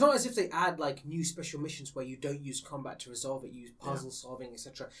 It's not as if they add like new special missions where you don't use combat to resolve it, you use puzzle solving,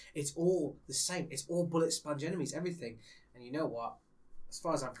 etc. It's all the same. It's all bullet sponge enemies, everything. And you know what? As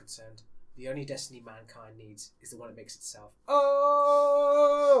far as I'm concerned, the only destiny mankind needs is the one it makes itself.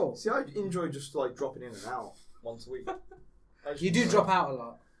 Oh! See, I enjoy just like dropping in and out once a week. You do drop out a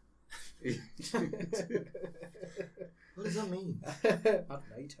lot. What does that mean? I don't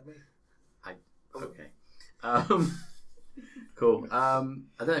know, you tell me. Okay. Cool. I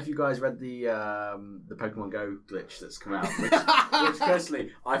don't know if you guys read the Pokemon Go glitch that's come out, which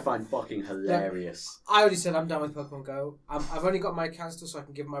personally I find fucking hilarious. I already said I'm done with Pokemon Go. I've only got my account still so I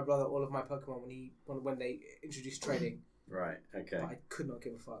can give my brother all of my Pokemon when they introduce trading. Right. Okay. But I could not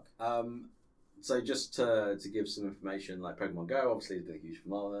give a fuck. So just to give some information, like Pokemon Go, obviously has been a huge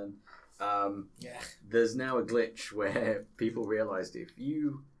phenomenon. Yeah. There's now a glitch where people realised if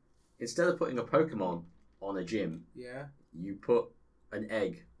you, instead of putting a Pokemon on a gym, Yeah. you put an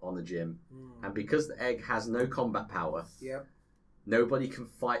egg on the gym, and because the egg has no combat power, Yep. nobody can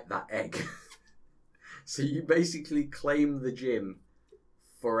fight that egg. So you basically claim the gym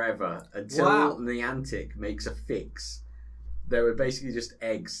forever until Wow. Niantic makes a fix. There were basically just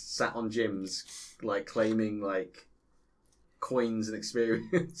eggs sat on gyms, like claiming like coins and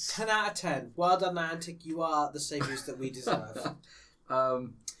experience. 10 out of 10. Well done, Niantic. You are the saviours that we deserve.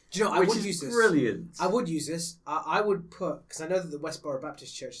 Do you know, I Which would is use this. brilliant. I would use this. I would put, because I know that the Westboro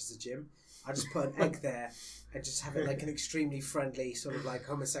Baptist Church is a gym, I just put an egg there and just have it like an extremely friendly, sort of like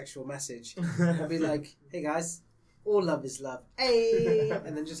homosexual message. And be like, hey guys, all love is love. Hey!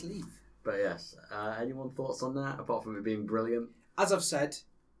 And then just leave. But yes, anyone thoughts on that apart from it being brilliant? As I've said,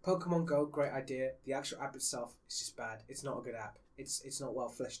 Pokemon Go, great idea. The actual app itself is just bad. It's not a good app. It's not well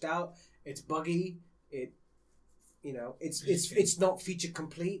fleshed out. It's buggy. It's not feature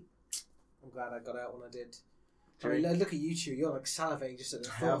complete. I'm glad I got out when I did. I mean, look at you two. You're like salivating just at the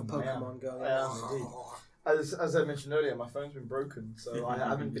thought of Pokemon Go. As I mentioned earlier, my phone's been broken, so I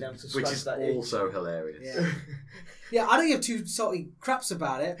haven't been able to scratch Which is that itch. also hilarious. Yeah. Yeah, I don't give two salty craps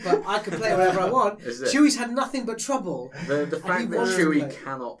about it, but I can play whenever I want. Is it? Chewie's had nothing but trouble. The he fact that wants to Chewie play.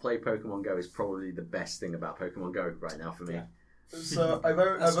 cannot play Pokemon Go is probably the best thing about Pokemon Go right now for me. Yeah. So I've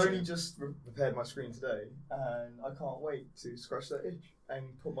That's only true. just repaired my screen today, and I can't wait to scratch that itch and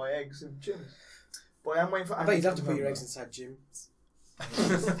put my eggs in gyms. But I am waiting for. I bet you'd have to put your eggs inside gyms.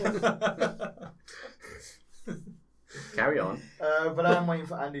 Carry on. But I am waiting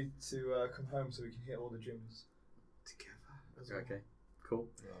for Andy to come home so we can hit all the gyms together. as well. Okay, cool.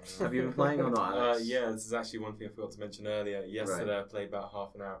 Have you been playing or not, Alex? Yeah, this is actually one thing I forgot to mention earlier. Yesterday I played about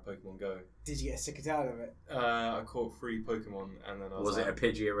half an hour of Pokemon Go. Did you get sick and tired of it? I caught 3 Pokemon and then I was Was it a like,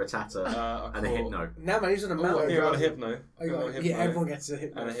 Pidgey, a Rattata, I and a caught- Hypno? No, man, he was on a Oh, I mountain. think I got a Hypno. Oh, I got a Hypno. yeah, everyone gets a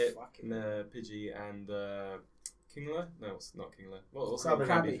Hypno. And a hit, Fucking- Pidgey and Kingler? No, it's not Kingler. What's Krabby. the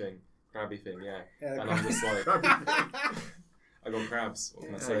crabby thing? Crabby thing, yeah. Yeah, And I'm just like, I got crabs. What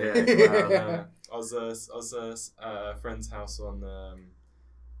can I say? Okay, I was at a friend's house on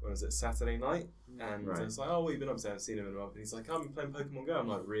when was it, Saturday night, and Right. it's like, oh, what have you been up to? I haven't seen him in a month. And he's like, I've been playing Pokemon Go. I'm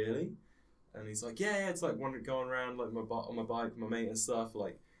like, really? And he's like, yeah, it's like going around like on my bike with my mate and stuff,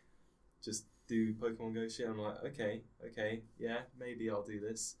 like just do Pokemon Go shit. I'm like, okay, yeah, maybe I'll do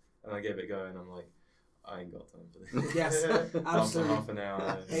this. And I gave it a go, and I'm like, I ain't got time for this. Yes, absolutely. half an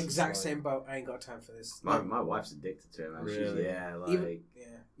hour. it's Exact like- same boat. I ain't got time for this. My wife's addicted to it, man. Really? She's, yeah, like,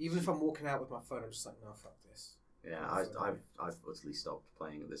 Even if I'm walking out with my phone, I'm just like, no, fuck this. yeah, I've utterly stopped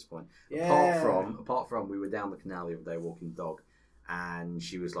playing at this point. Yeah. Apart from we were down the canal the other day walking the dog, and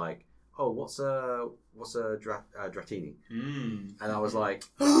she was like, "Oh, what's a Dratini?" Mm. And I was like,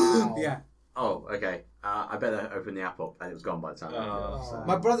 Yeah. Oh, okay. I better open the app up, and it was gone by the time. Oh.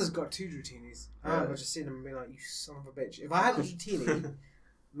 My brother's got 2 Drutinis. I Really? remember just seeing them and being like, "You son of a bitch!" If I had a Drutini,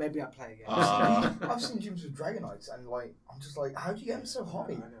 maybe I'd play again. I've seen gyms with Dragonites, and like I'm just like, how do you get them so high?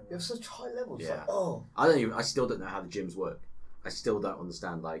 I know, You have such high levels. Yeah. Like, oh, I still don't know how the gyms work. I still don't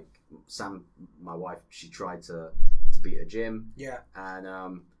understand. Like Sam, my wife, she tried to beat a gym, Yeah,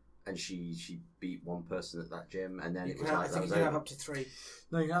 and she beat one person at that gym, and then you it can was have, I like that think you was can have over. up to 3.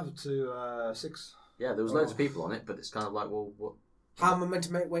 no, you can have it to 6. Yeah, there was loads of people on it, but it's kind of like, well, what? How am I meant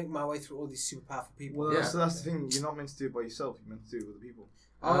to make my way through all these super powerful people? Well, Yeah. that's the thing. You're not meant to do it by yourself. You're meant to do it with other people.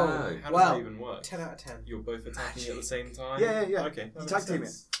 Oh, How does well, that even work? 10 out of 10. You're both attacking at the same time? Yeah. Okay. You tag team it.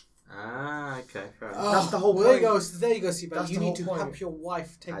 Okay, fair enough. Oh, That's the whole well, point. There you go, Seabass. That's You the need whole to point. help your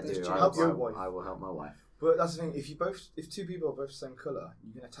wife take I those do. gyms. Help your wife. I will help my wife. But that's the thing. If 2 people are both the same color,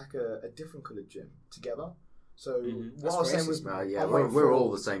 you can attack a different colored gym together. So Mhm. what I was saying racist, was, Well, yeah, I went we're for-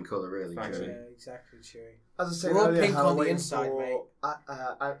 all the same colour, really. Faction. Joey. Yeah, exactly, Chewy. As I was saying We're all earlier, pink how on I'm the waiting inside,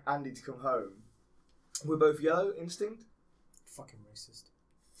 for Andy to come home. We're both yellow instinct. Fucking racist.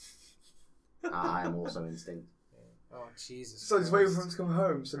 I am also instinct. Oh, Jesus. So just waiting for him Christ. to come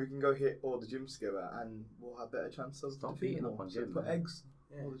home so we can go hit all the gyms together and we'll have better chances of Stop defeating beating them up all. on So gyms, put man. eggs.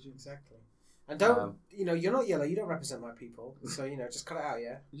 Yeah, all the gyms. exactly. And don't, Um, you're not yellow, you don't represent my people. So, just cut it out,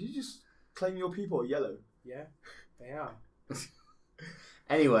 yeah? Did you just claim your people are yellow? Yeah, they are.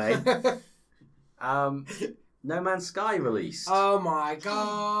 Anyway, No Man's Sky released. Oh my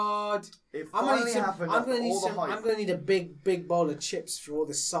god. It I'm gonna finally need happened. I'm gonna after need all the some. hype. I'm gonna need a big bowl of chips for all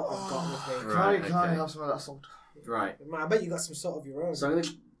the salt I've got with me. Right, Can I okay. have some of that salt? Right. Man, I bet you got some salt of your own. So I'm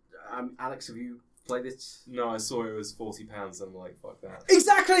gonna. Alex, have you played it? No, I saw it was £40 and I'm like, fuck that.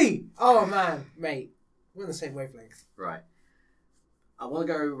 Exactly. Oh man, mate, we're on the same wavelength. Right. I want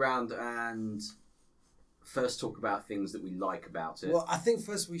to go around and first talk about things that we like about it. Well, I think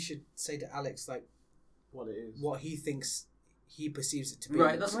first we should say to Alex like What it is. what he thinks he perceives it to be.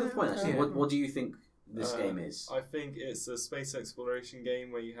 Right, that's a good point actually. Yeah. What do you think this game is? I think it's a space exploration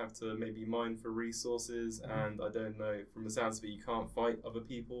game where you have to maybe mine for resources, and I don't know, from the sounds of it, you can't fight other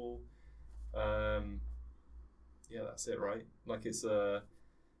people. Yeah, that's it, right? Like it's a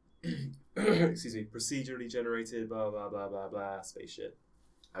excuse me, procedurally generated blah blah blah blah blah spaceship.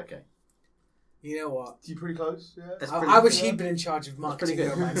 Okay. You know what? You pretty close, yeah. That's I pretty wish good. he'd been in charge of marketing pretty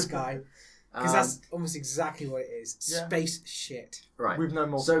No good. Man's Sky because that's almost exactly what it is. Yeah. Space shit. right. With no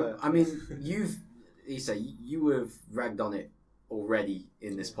multiplayer. So I mean, you have ragged on it already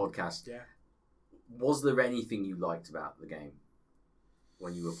in this podcast. Yeah. Was there anything you liked about the game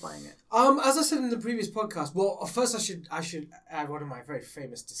when you were playing it? As I said in the previous podcast, well, first I should add one of my very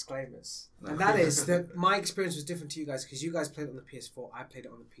famous disclaimers, and that is that my experience was different to you guys because you guys played it on the PS4, I played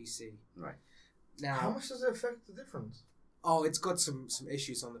it on the PC. Right. Now, How much does it affect the difference? oh, it's got some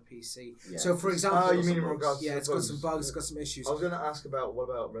issues on the PC. Yeah. So, for example, You mean in regards to yeah, the it's got bugs? some bugs, it's got some issues. I was going to ask about what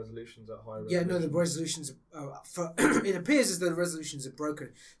about resolutions at high Yeah, resolution? no, the resolutions. It appears as though the resolutions are broken.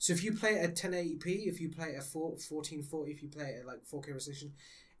 So if you play it at 1080p, if you play it at 1440, if you play it at like 4K resolution,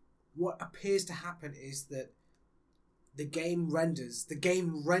 what appears to happen is that the game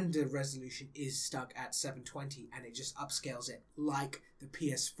render resolution is stuck at 720, and it just upscales it like the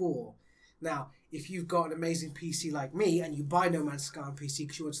PS4. Now, if you've got an amazing PC like me, and you buy No Man's Sky on PC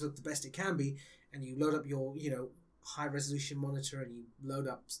because you want to look the best it can be, and you load up your high resolution monitor and you load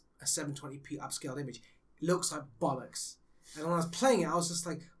up a 720p upscaled image, it looks like bollocks. And when I was playing it, I was just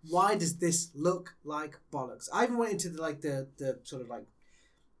like, why does this look like bollocks? I even went into the sort of like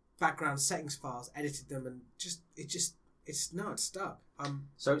background settings files, edited them, and it's stuck.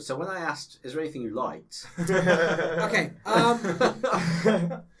 So when I asked, is there anything you liked? Okay.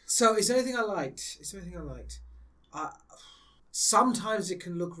 So is there anything I liked? Sometimes it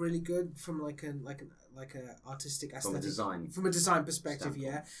can look really good from like an artistic aesthetic, from a design perspective.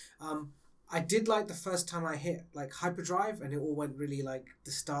 standpoint. Yeah. I did like the first time I hit like hyperdrive, and it all went really like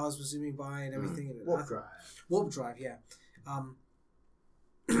the stars were zooming by and everything. And Warp drive, yeah.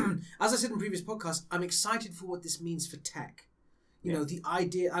 As I said in previous podcasts, I'm excited for what this means for tech. You know, the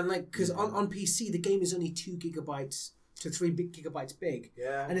idea, and like, because on PC the game is only 2 gigabytes to 3 gigabytes big.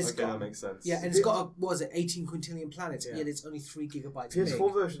 Yeah. And it's Okay, got, that makes sense. yeah, and it's got 18 quintillion planets, Yeah. yet it's only 3 gigabytes PS4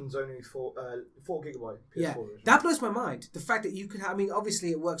 big. version's only 4 gigabyte. PS4 Yeah, version. that blows my mind. The fact that you could have, I mean, obviously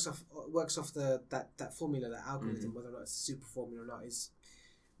it works off that formula, that algorithm. Whether or not it's a super formula or not is,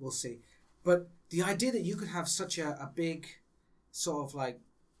 we'll see. But the idea that you could have such a big sort of like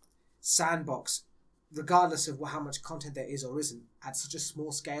sandbox, regardless of how much content there is or isn't, at such a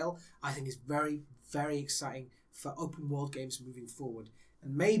small scale, I think is very, very exciting for open world games moving forward.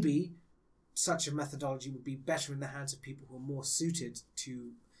 And maybe such a methodology would be better in the hands of people who are more suited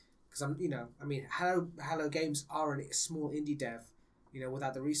to because Hello Games are a small indie dev,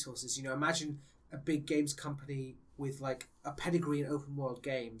 without the resources. Imagine a big games company with like a pedigree in open world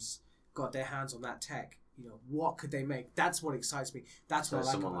games got their hands on that tech. What could they make? That's what excites me. That's So what I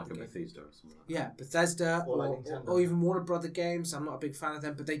like someone about like the a game. Bethesda or something like that. Yeah, Bethesda Or like Nintendo. or even Warner Brother Games. I'm not a big fan of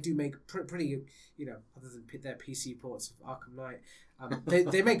them, but they do make pretty, other than their PC ports of Arkham Knight,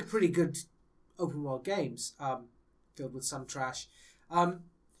 they make pretty good open world games, filled with some trash.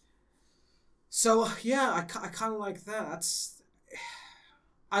 So yeah, I kind of like that.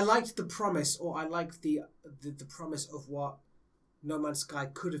 I liked the promise, or I liked the promise of what No Man's Sky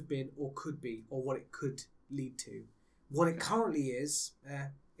could have been, or could be, or what it could lead to. What it currently is,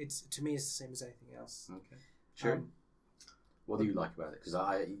 it's to me, it's the same as anything else. Okay. Sure. What do you like about it?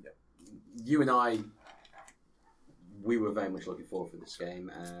 Because you and I, we were very much looking forward for this game,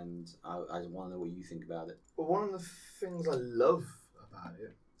 and I want to know what you think about it. Well, one of the things I love about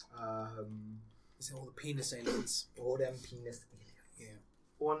it, Is it all the penis aliens? all them penis aliens. Yeah.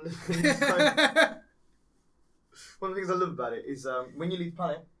 One of the things I love about it is when you leave the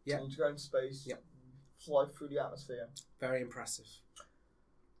planet, Yeah. you go into space, Yep. fly through the atmosphere. Very impressive.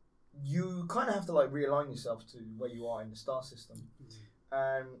 You kind of have to like realign yourself to where you are in the star system.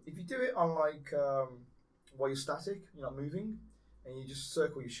 And if you do it on like while you're static, you're not moving, and you just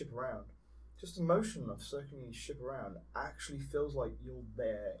circle your ship around, just the motion of circling your ship around actually feels like you're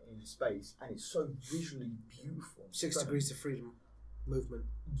there in space, and it's so visually beautiful. 6 So degrees of freedom movement.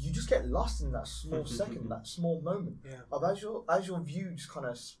 you just get lost in that small second, that small moment Yeah. of as your view just kind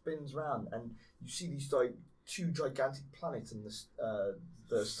of spins round, and you see these like two gigantic planets and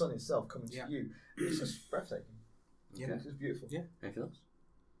the sun itself coming Yeah. to you. It's just breathtaking. Yeah. It's just beautiful. Yeah. Anything else?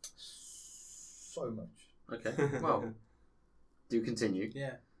 So much. Okay. Well, do continue.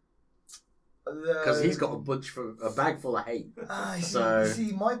 Yeah. Because he's got a bag full of hate.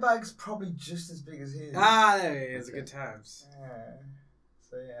 See, my bag's probably just as big as his. There he is. Good times. Yeah.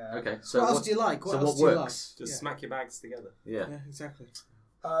 So yeah. Okay. So what else do you like? What so else what do you works? Just Yeah. smack your bags together. Yeah. Yeah, exactly.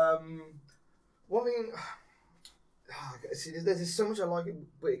 One thing. See, there's so much I like it,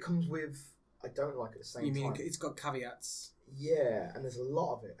 but it comes with I don't like it at the same You mean time. it's got caveats? Yeah, and there's a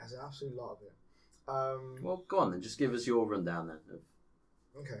lot of it. There's an absolute lot of it. Well, go on then. Just give us your rundown then.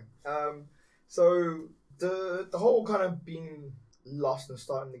 Okay. So the whole kind of being lost and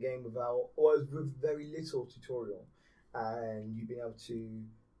starting the game with very little tutorial, and you being able to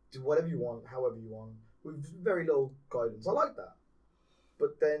do whatever you want, however you want, with very little guidance. I like that.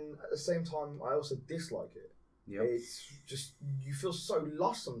 But then at the same time, I also dislike it. Yep. It's just you feel so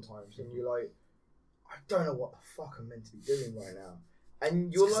lost sometimes, and you're like, I don't know what the fuck I'm meant to be doing right now.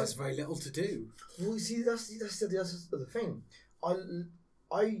 And you're like, there's very little to do. well, see, that's the thing.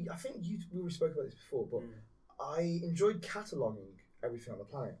 I think we spoke about this before, but I enjoyed cataloguing everything on the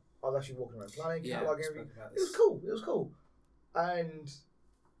planet. I was actually walking around the planet, cataloguing everything. It was cool. It was cool. And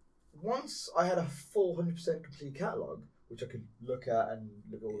once I had a full 100% complete catalogue, which I could look at and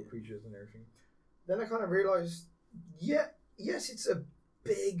look at all the creatures and everything, then I kind of realised, yes, it's a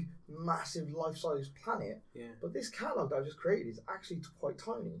big, massive, life-size planet, Yeah. but this catalogue that I just created is actually quite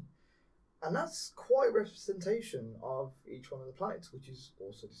tiny. And that's quite representation of each one of the planets, which is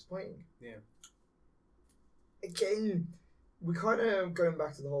also disappointing. Yeah. Again, we're kind of going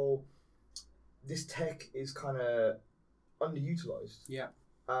back to the whole, this tech is kind of underutilized. Yeah.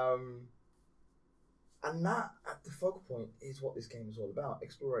 And that, at the focal point, is what this game is all about.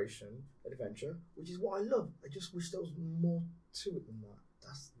 Exploration, adventure, which is what I love. I just wish there was more to it than that.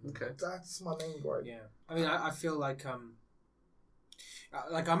 That's my main gripe. Yeah. I mean, I feel like I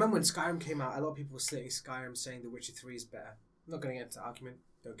remember when Skyrim came out, a lot of people were slating Skyrim, saying The Witcher 3 is better. I'm not going to get into the argument.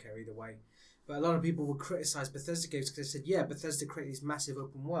 Don't care either way. But a lot of people would criticise Bethesda games because they said, yeah, Bethesda created these massive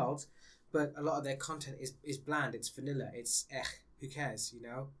open worlds, but a lot of their content is bland. It's vanilla. It's who cares?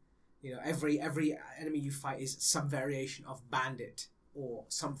 Every enemy you fight is some variation of bandit or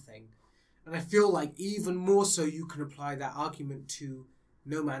something. And I feel like even more so you can apply that argument to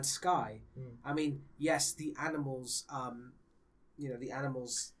No Man's Sky. I mean, yes, the animals the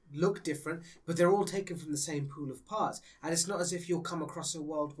animals look different, but they're all taken from the same pool of parts. And it's not as if you'll come across a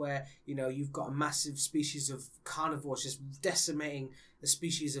world where, you've got a massive species of carnivores just decimating a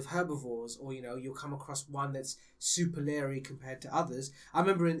species of herbivores, or, you'll come across one that's super leery compared to others. I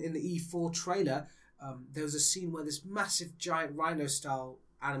remember in the E4 trailer, there was a scene where this massive giant rhino-style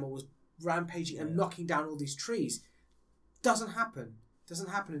animal was rampaging and knocking down all these trees. Doesn't happen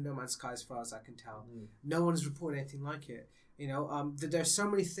in No Man's Sky as far as I can tell. No one has reported anything like it. There's so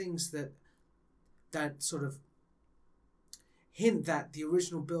many things that sort of hint that the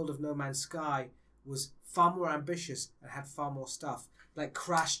original build of No Man's Sky was far more ambitious and had far more stuff, like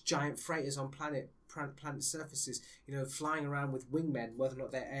crashed giant freighters on planet surfaces, flying around with wingmen, whether or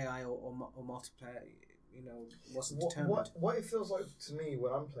not they're AI or multiplayer, wasn't determined. What it feels like to me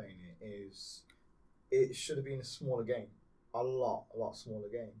when I'm playing it is it should have been a smaller game. A lot smaller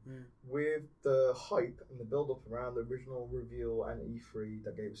game. With the hype and the build-up around the original reveal and E3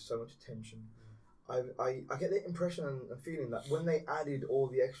 that gave us so much attention, I get the impression and feeling that when they added all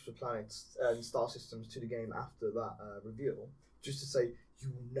the extra planets and star systems to the game after that reveal, just to say you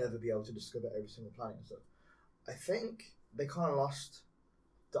will never be able to discover every single planet and stuff, I think they kind of lost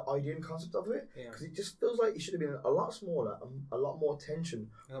the idea and concept of it, because it just feels like it should have been a lot smaller, a lot more attention,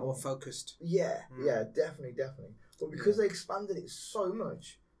 a lot more focused. Yeah, definitely. But because they expanded it so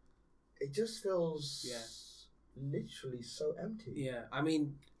much, it just feels literally so empty. Yeah, I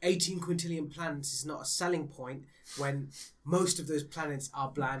mean, 18 quintillion planets is not a selling point when most of those planets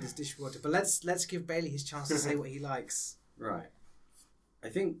are bland as dishwater. But let's give Bailey his chance to say what he likes. Right. I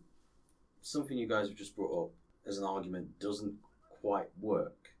think something you guys have just brought up as an argument doesn't quite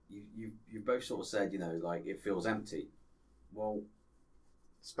work. You both sort of said, like it feels empty. Well,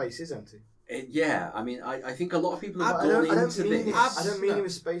 space is empty. I mean, I think a lot of people have gone into this. I don't mean it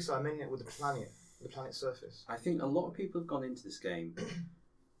with space. I mean it with the planet's surface. I think a lot of people have gone into this game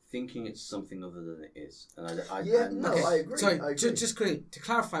thinking it's something other than it is. And I agree. Sorry, I agree. Just quickly, to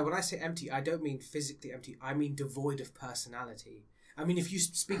clarify, when I say empty, I don't mean physically empty. I mean devoid of personality. I mean, if you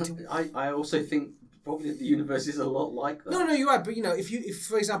speak to... I also think probably the universe is a lot like that. No, you're right. But, if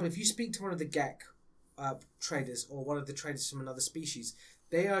for example, if you speak to one of the Gek traders or one of the traders from another species,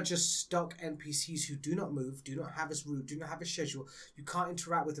 they are just stock NPCs who do not move, do not have a route, do not have a schedule. You can't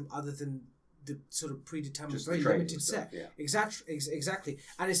interact with them other than the sort of predetermined, just very limited set. Yeah. Exactly.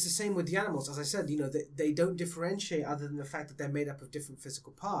 And it's the same with the animals. As I said, they don't differentiate other than the fact that they're made up of different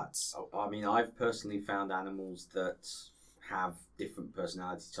physical parts. I mean, I've personally found animals that have different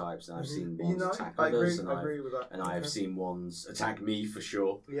personality types, and I've seen ones attack others, I agree with that. And I have seen ones attack me for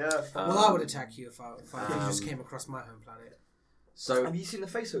sure. Yeah. Well, I would attack you if you just came across my home planet. So, have you seen the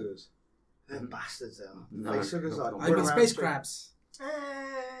facehuggers? They're bastards. No, facehuggers I mean space crabs.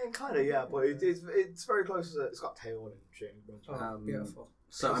 Kind of, yeah, but it's very close. It's got tail and shit. Beautiful.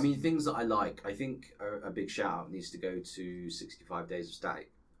 So, I mean, things that I like, I think a big shout out needs to go to 65 Days of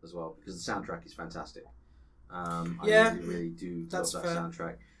Static as well, because the soundtrack is fantastic. I really do love that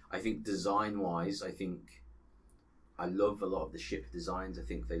soundtrack. I think design-wise, I love a lot of the ship designs. I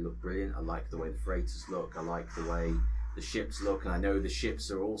think they look brilliant. I like the way the freighters look. I like the way the ships look, and I know the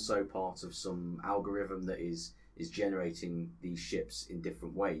ships are also part of some algorithm that is generating these ships in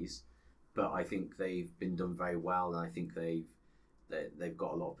different ways. But I think they've been done very well, and I think they've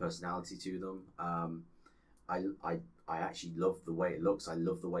got a lot of personality to them. I actually love the way it looks. I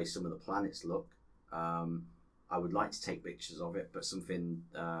love the way some of the planets look. I would like to take pictures of it, but something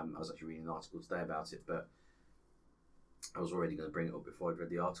I was actually reading an article today about it, but I was already going to bring it up before I'd read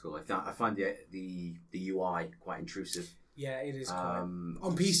the article. I find the UI quite intrusive. Yeah, it is quite.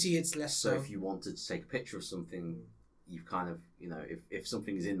 On PC, it's less so. So if you wanted to take a picture of something, you've kind of, if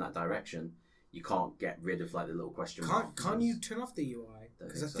something is in that direction, you can't get rid of like the little question mark. Can't you turn off the UI?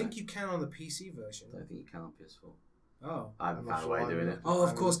 Because I think you can on the PC version. I don't think you can on PS4. Oh. I haven't found a way of doing it. Oh,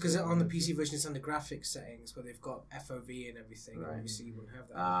 of course, because on the PC version it's under graphics settings where they've got FOV and everything. Right. Obviously, you wouldn't have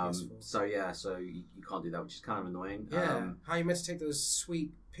that on PS4. So you can't do that, which is kind of annoying. Yeah. How are you meant to take those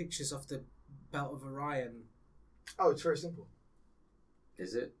sweet pictures off the Belt of Orion? Oh, it's very simple.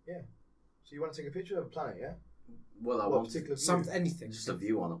 Is it? Yeah. So you want to take a picture of a planet, yeah? Well, I want anything. Just a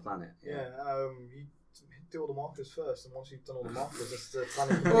view on a planet. Yeah. You do all the markers first, and once you've done all the markers, it's the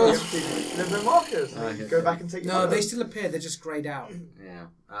planet. There's no markers. You go back and take. No, they still appear. They're just greyed out. Yeah.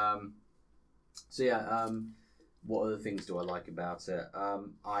 What other things do I like about it?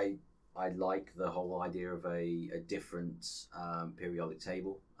 I like the whole idea of a different periodic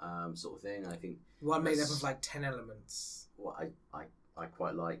table sort of thing. I think one made up of like 10 elements. Well, I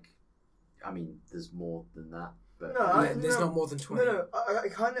quite like. I mean, there's more than that, but there's not more than 20. No, I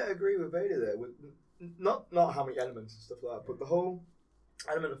kind of agree with Vader there. With not how many elements and stuff like that, but the whole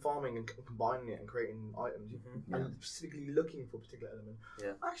element of farming and combining it and creating items and specifically looking for a particular element.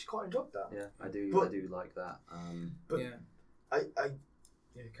 Yeah, I actually quite enjoyed that. Yeah, I do like that.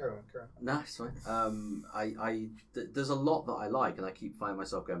 Carry on. No, it's fine. There's a lot that I like, and I keep finding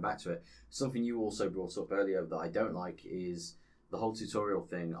myself going back to it. Something you also brought up earlier that I don't like is the whole tutorial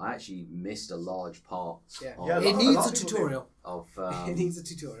thing. I actually missed a large part. It needs a tutorial. It needs a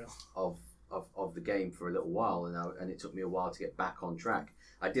tutorial of the game for a little while, and it took me a while to get back on track.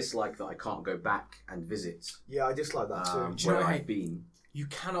 I dislike that I can't go back and visit. Yeah, I dislike that too. Where I've been. you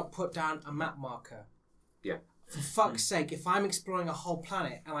cannot put down a map marker. Yeah. For fuck's sake, if I'm exploring a whole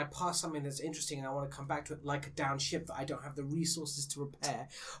planet and I pass something that's interesting and I want to come back to it like a down ship that I don't have the resources to repair,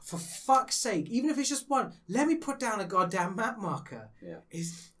 for fuck's sake, even if it's just one, let me put down a goddamn map marker. Yeah.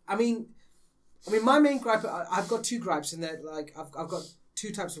 I mean, my main gripe, I've got two gripes in there. Like, I've got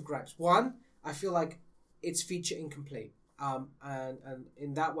two types of gripes. One, I feel like it's feature incomplete. And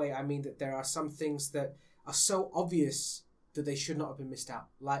in that way, I mean that there are some things that are so obvious that they should not have been missed out,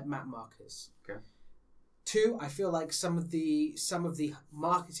 like map markers. Okay. Two, I feel like some of the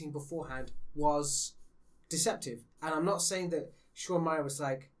marketing beforehand was deceptive, and I'm not saying that Sean Murray was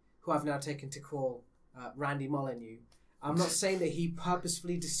like, who I've now taken to call Randy Molyneux. I'm not saying that he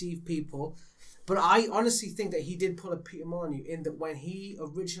purposefully deceived people, but I honestly think that he did pull a Peter Molyneux in that when he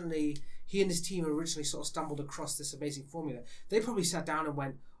and his team originally sort of stumbled across this amazing formula, they probably sat down and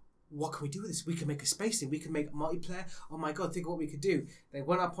went, what can we do with this? We can make a space thing. We can make a multiplayer. Oh my God, think of what we could do. They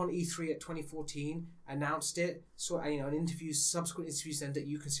went up on E3 at 2014, announced it, in subsequent interviews then that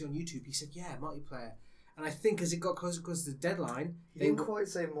you can see on YouTube, he said, yeah, multiplayer. And I think as it got closer to the deadline... He didn't quite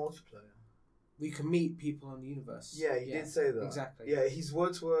say multiplayer. We can meet people in the universe. Yeah, he did say that. Exactly. Yeah, his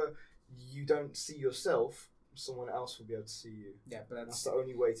words were, you don't see yourself, someone else will be able to see you. Yeah, but that's the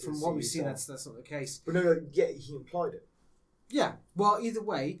only way to see from what we've seen, that's not the case. But no, yeah, he implied it. Yeah, well, either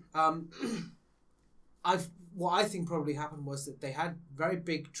way, what I think probably happened was that they had very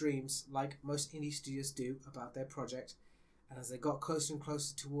big dreams, like most indie studios do, about their project, and as they got closer and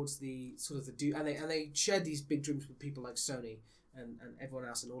closer towards the sort of and they shared these big dreams with people like Sony and everyone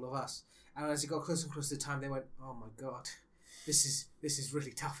else and all of us, and as it got closer and closer to the time, they went, oh my God, this is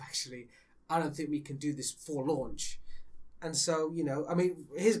really tough. Actually, I don't think we can do this for launch. And so,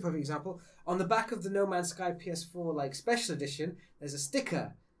 here's a perfect example. On the back of the No Man's Sky PS4 special edition, there's a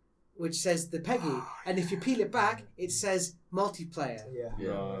sticker which says the Peggy, and if you peel it back, it says multiplayer. Yeah,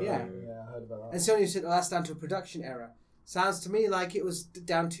 I heard about that. And Sony said, that's down to a production error. Sounds to me like it was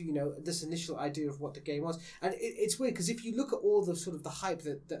down to this initial idea of what the game was, and it's weird because if you look at all the sort of the hype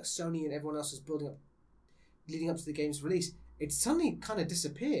that Sony and everyone else was building up, leading up to the game's release, it suddenly kind of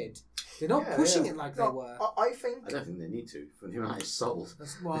disappeared. They're not pushing it like they were. I don't think they need to. For the amount it's sold.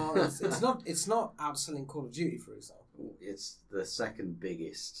 It's not outselling Call of Duty, for example. It's the second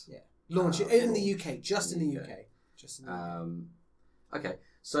biggest. Yeah, launch in the UK, just in the UK. Okay,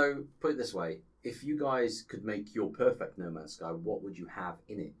 so put it this way: if you guys could make your perfect No Man's Sky, what would you have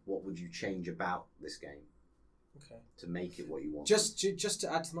in it? What would you change about this game? Okay. To make it what you want. Just to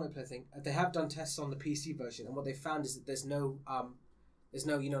add to the multiplayer thing, they have done tests on the PC version, and what they found is that there's no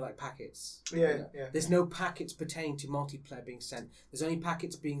packets. Yeah. There's no packets pertaining to multiplayer being sent. There's only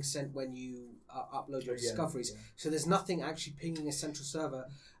packets being sent when you upload your discoveries. Yeah. So there's nothing actually pinging a central server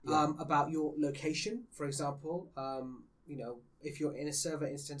about your location, for example. If you're in a server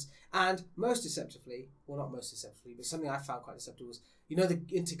instance, and most deceptively, well, not most deceptively, but something I found quite deceptive was, the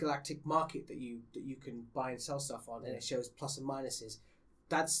intergalactic market that you can buy and sell stuff on, and it shows plus and minuses.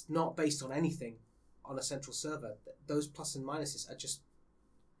 That's not based on anything on a central server. Those plus and minuses are just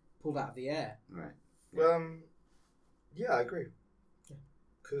pulled out of the air. Right. Yeah, I agree.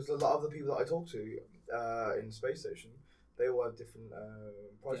 Because a lot of the people that I talk to in the space station, they all have different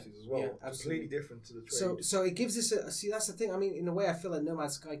prices as well. Yeah, completely different to the trade. So it gives this that's the thing. I mean, in a way, I feel like No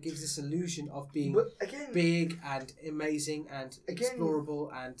Man's Sky gives this illusion of being big and amazing and explorable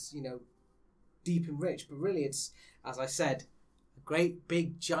and deep and rich. But really, it's, as I said, a great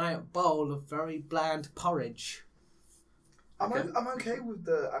big giant bowl of very bland porridge. I'm okay with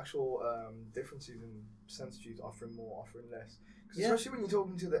the actual differences in percentages, offering more, offering less. Because especially when you're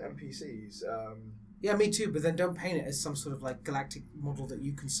talking to the NPCs. Yeah, me too, but then don't paint it as some sort of galactic model that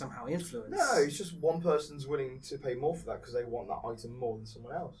you can somehow influence. No, it's just one person's willing to pay more for that because they want that item more than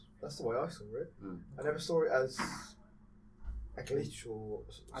someone else. That's the way I saw it. I never saw it as a glitch or...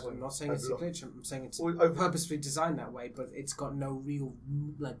 I'm not saying it's a glitch, I'm saying it's purposefully designed that way, but it's got no real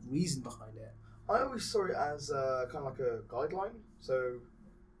reason behind it. I always saw it as kind of like a guideline, so...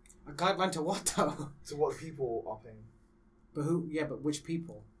 A guideline to what, though? To what people are paying. But who? Yeah, but which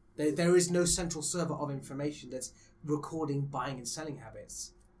people? There is no central server of information that's recording buying and selling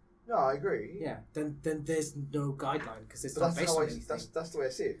habits. No, I agree. Yeah, then there's no guideline because it's not based on anything. That's the way I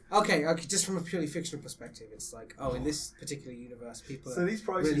see it. Okay, just from a purely fictional perspective, it's like, in this particular universe, people. So these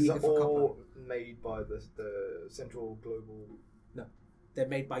prices really are all made by the central global. No, they're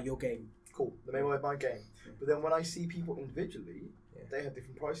made by your game. Cool, they're made by my game. But then when I see people individually, they have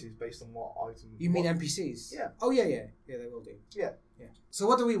different prices based on what item. You mean NPCs? Yeah. Oh yeah, they will do. Yeah. So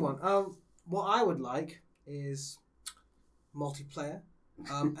what do we want? What I would like is multiplayer,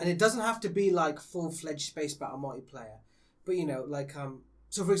 and it doesn't have to be like full-fledged space battle multiplayer, But like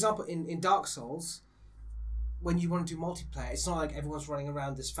so for example, in Dark Souls, when you want to do multiplayer, it's not like everyone's running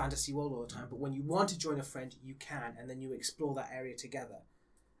around this fantasy world all the time. But when you want to join a friend, you can, and then you explore that area together.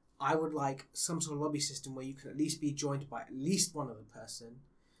 I would like some sort of lobby system where you can at least be joined by at least one other person.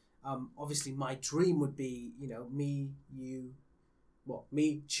 Obviously, my dream would be, me, you,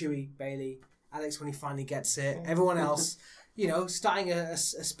 me, Chewie, Bailey, Alex when he finally gets it, everyone else, starting a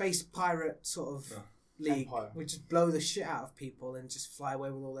space pirate sort of league, we just blow the shit out of people and just fly away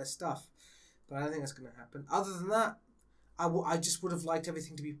with all their stuff. But I don't think that's going to happen. Other than that, I just would have liked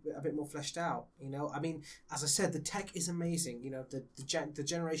everything to be a bit more fleshed out. I mean, as I said, the tech is amazing. The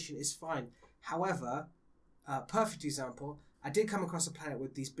generation is fine. However, perfect example, I did come across a planet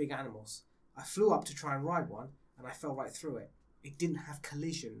with these big animals. I flew up to try and ride one, and I fell right through it. It didn't have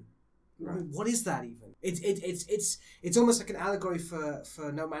collision. Right. I mean, what is that even? It's almost like an allegory for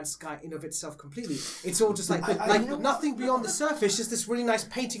No Man's Sky in of itself completely. It's all just like nothing beyond the surface, just this really nice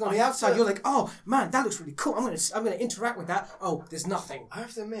painting on the outside. You're like, oh man, that looks really cool. I'm gonna interact with that. Oh, there's nothing. I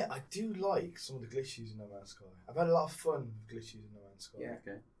have to admit, I do like some of the glitches in No Man's Sky. I've had a lot of fun with glitches in No Man's Sky.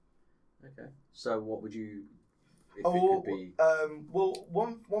 Yeah. Okay. So what would you? Well,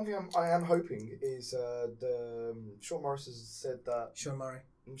 one thing I am hoping is Sean Morris has said that. Sean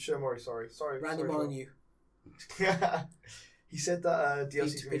Murray, sorry. Randy Molyneux. He said that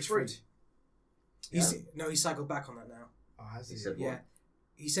DLC it's free. He cycled back on that now. Oh, has he? He said what?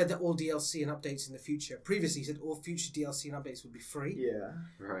 He said that all DLC and updates in the future. Previously, he said all future DLC and updates would be free. Yeah.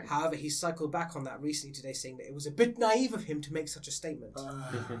 Right. However, he cycled back on that recently today, saying that it was a bit naive of him to make such a statement.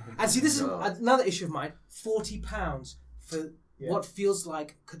 And see, this is another issue of mine. £40 for what feels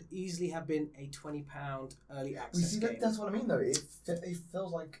like could easily have been a £20 early access game. That's what I mean, though. It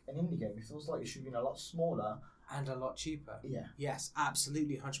feels like an indie game. It feels like it should have been a lot smaller. And a lot cheaper. Yeah. Yes,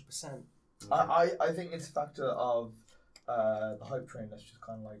 absolutely, 100%. I think it's a factor of the hype train that's just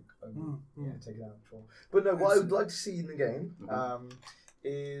kind of like take it out of control. But no, what I would like to see in the game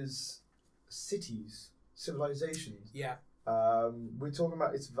is cities, civilizations. Yeah. We're talking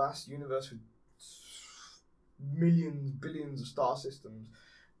about its vast universe with millions, billions of star systems.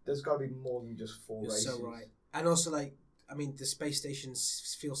 There's got to be more than just 4 races. You're so right. And also, the space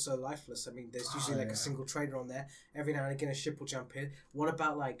stations feel so lifeless. I mean, there's usually a single trader on there. Every now and again, a ship will jump in. What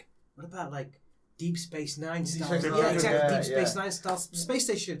about Deep Space Nine style? Deep Space Nine style space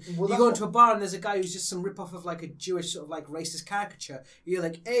station. Well, you go into a bar and there's a guy who's just some rip-off of a Jewish sort of racist caricature. You're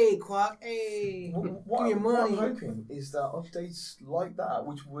like, hey, Quark, hey, what I'm hoping is that updates like that,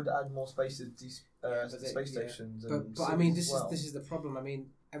 which would add more space to these space stations. But I mean, this is the problem. I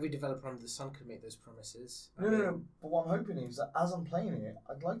mean, every developer under the sun could make those promises. No. But what I'm hoping is that as I'm playing it,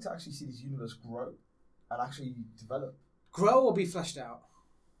 I'd like to actually see this universe grow and actually develop. Grow or be fleshed out?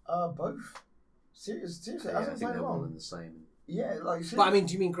 Both. Seriously, I think they're all in the same. Yeah, but I mean,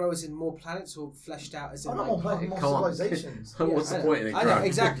 do you mean grow as in more planets or fleshed out as in more civilizations? What's the point in it? I know,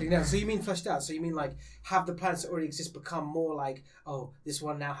 exactly. No, so you mean fleshed out? So you mean have the planets that already exist become more this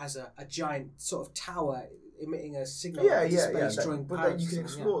one now has a giant sort of tower emitting a signal into space, drawing but that you can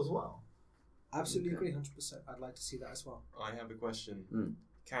explore as well. Absolutely agree, 100%. I'd like to see that as well. I have a question.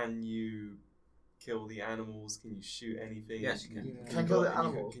 Can you kill the animals? Can you shoot anything? Yes, you can. Can you kill the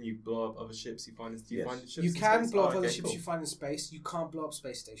animals? Can you blow up other ships you find? Do you find the ships? You can blow up other ships you find in space. You can't blow up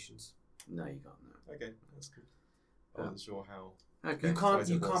space stations. No, you can't. No. Okay, that's good. I wasn't sure how. Okay. You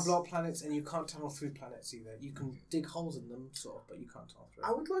can't blow up planets, and you can't tunnel through planets either. You can dig holes in them, sort of, but you can't tunnel through.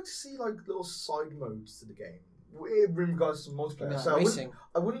 I would like to see little side modes to the game in regards to multiplayer. So racing.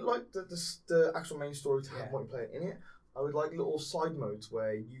 I wouldn't like the actual main story to have multiplayer in it. I would like little side modes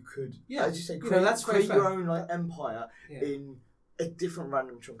where you could, as you say, create your own empire in a different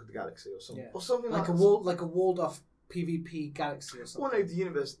random chunk of the galaxy or something, or something like a walled off PvP galaxy or something. Well, if the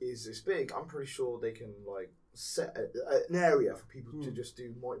universe is this big, I'm pretty sure they can set an area for people to just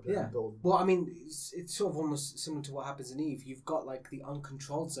do multiplayer and build. Well, I mean, it's sort of almost similar to what happens in Eve. You've got the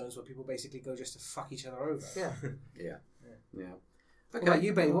uncontrolled zones where people basically go just to fuck each other over. Yeah. Okay. What about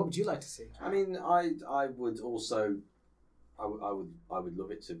you, Bailey? What would you like to see? I mean, I would also. I would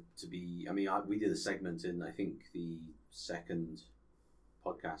love it to be. I mean, we did a segment in I think the second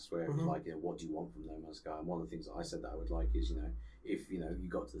podcast where it was what do you want from No Man's Sky? And one of the things that I said that I would like is if you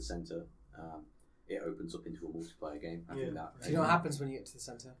got to the center, it opens up into a multiplayer game. I think that. Do you know what happens when you get to the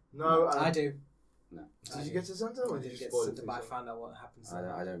center? No, I do. No. Did you get to the center, or did you get to the center? But I found out what happens.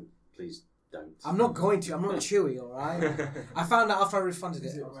 I don't. Please don't. I'm not going to. I'm not Chewy, all right. I found out after I refunded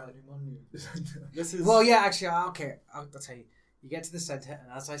it. Well, yeah, actually, okay. I'll tell you. You get to the center,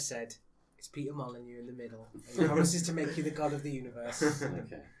 and as I said, it's Peter Molyneux in the middle. And he promises to make you the god of the universe.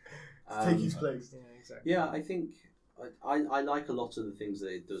 Okay. Take his place. Yeah, exactly. Yeah, I think I like a lot of the things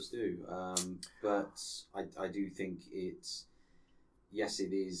that it does do, but I do think yes,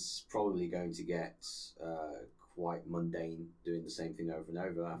 it is probably going to get quite mundane doing the same thing over and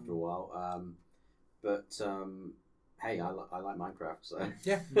over after a while. But hey, I like Minecraft, so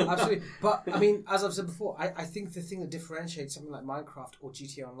yeah, absolutely. But I mean, as I've said before, I think the thing that differentiates something like Minecraft or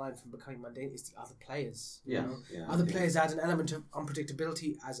GTA Online from becoming mundane is the other players. Yeah, you know? yeah. Other players add an element of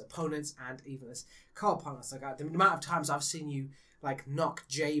unpredictability as opponents and even as co-op partners. Like the amount of times I've seen you like knock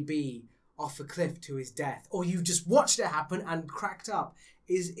JB off a cliff to his death, or you just watched it happen and cracked up,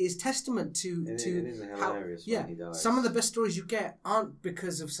 is testament to it is how hilarious when he dies. some of the best stories you get aren't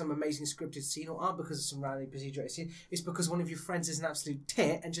because of some amazing scripted scene or aren't because of some randomly procedure scene. It's because one of your friends is an absolute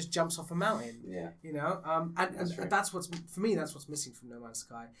tit and just jumps off a mountain. Yeah, you know, and that's what's for me. That's what's missing from No Man's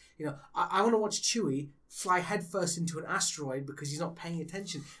Sky. You know, I want to watch Chewie fly headfirst into an asteroid because he's not paying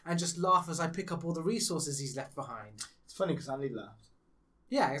attention and just laugh as I pick up all the resources he's left behind. It's funny because Andy laughed.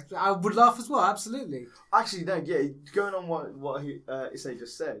 Yeah, I would laugh as well, absolutely. Actually, no, yeah, going on what Issei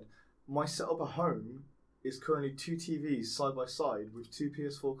just said, my setup at home is currently 2 TVs side by side with 2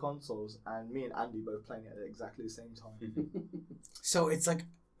 PS4 consoles and me and Andy both playing it at exactly the same time. So it's like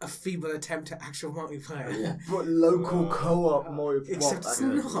a feeble attempt at actual multiplayer. Yeah. But local co-op multiplayer. Except it's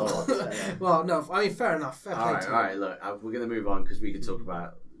not. Well, no, I mean, fair enough. Fair play to you. all right. Look, we're going to move on because we could talk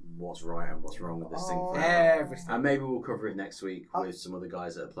about what's right and what's wrong with this thing. Everything. And maybe we'll cover it next week with some other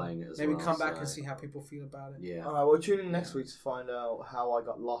guys that are playing it as Maybe well. come back and see how people feel about it. Yeah. Alright, well, tune in next week to find out how I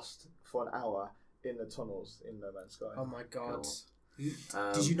got lost for an hour in the tunnels in No Man's Sky. Oh my god. Cool.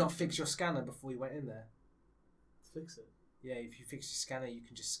 Did you not fix your scanner before you went in there? Fix it. Yeah, if you fix your scanner, you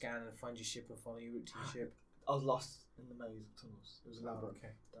can just scan and find your ship and follow your route to your ship. I was lost in the maze of tunnels. It was a labyrinth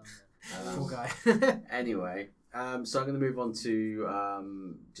Okay. down there. Poor guy. Anyway, so I'm going to move on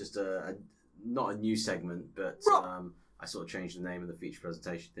to just a not a new segment, but I sort of changed the name of the feature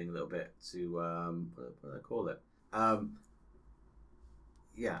presentation thing a little bit to what do I call it?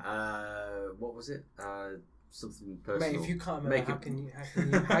 What was it? Something personal. Mate, if you can't remember,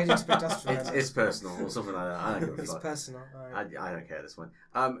 how do you expect us to remember? It's personal or something like that. I don't give a It's fuck. personal. Right. I don't care at this point.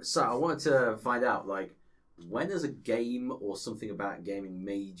 So I wanted to find out, like, when has a game or something about gaming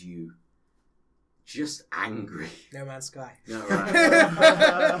made you just angry? No Man's Sky. No, right.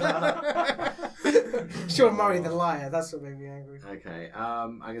 Sean Murray the liar. That's what made me angry. Okay.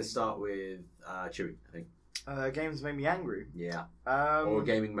 I'm going to start with Chewy, I think. Games made me angry. Yeah. Or a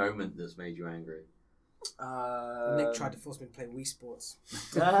gaming moment that's made you angry. Nick tried to force me to play Wii Sports.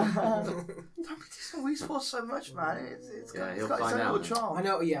 Don't be dissing Wii Sports so much, man. It's got its own little charm. I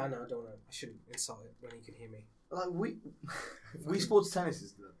know. Yeah, I know. I don't know. I shouldn't insult it when he can hear me. Like Wii Sports Tennis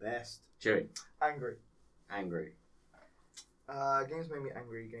is the best. Chewy. Angry. Games made me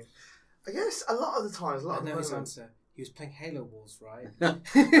angry. Games. I guess a lot of the times, I know his answer. He was playing Halo Wars, right? I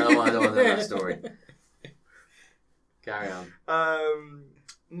don't want to know that story. Carry on.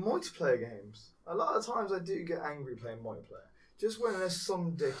 Multiplayer games. A lot of times I do get angry playing multiplayer. Just when there's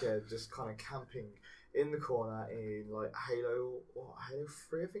some dickhead just kind of camping in the corner in like Halo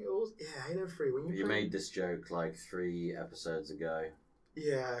 3, I think it was. Yeah, Halo 3. When you made this joke like 3 episodes ago.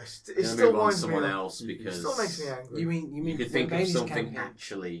 Yeah, it move still on winds me someone up. else because It still makes me angry. You mean you could think of something camping.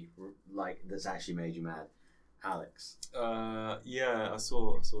 actually like that's actually made you mad, Alex? Yeah, I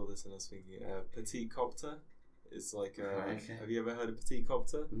saw this and I was thinking, Petite Copter. It's like, Okay. Have you ever heard of Petite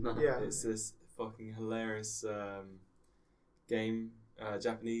Copter? No. Yeah. It's this fucking hilarious game,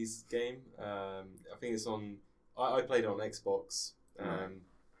 Japanese game. I think it's on. I played it on Xbox,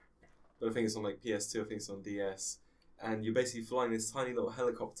 but I think it's on like PS2. I think it's on DS, and you're basically flying this tiny little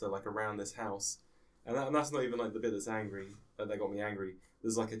helicopter like around this house, and that's not even like the bit that's angry. That got me angry.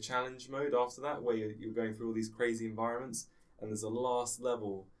 There's like a challenge mode after that where you're going through all these crazy environments, and there's a last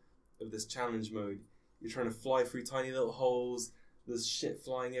level of this challenge mode. You're trying to fly through tiny little holes. There's shit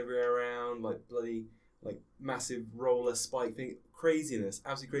flying everywhere around, like bloody, like massive roller spike thing. Craziness,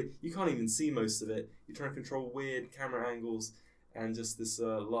 absolutely crazy. You can't even see most of it. You're trying to control weird camera angles, and just this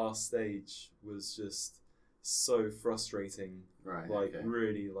last stage was just so frustrating. Right. Like okay.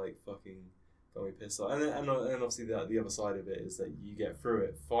 really, like fucking got me pissed off. And obviously the other side of it is that you get through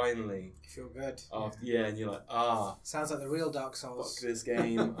it finally. You feel good. After and you're like Sounds like the real Dark fuck Souls. this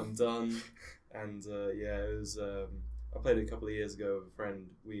game, I'm done. And it was. I played it a couple of years ago with a friend.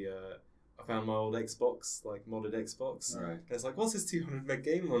 I found my old Xbox, like modded Xbox. Right. And it's like, what's this 200 meg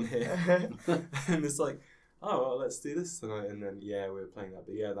game on here? And it's like, oh, well, let's do this tonight. And then we were playing that.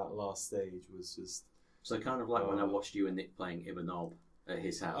 But yeah, that last stage was just. So kind of like when I watched you and Nick playing Ibanob at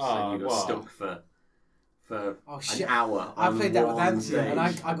his house, Oh, and you got stuck for shit. an hour. I on played that with one Anthony, stage. and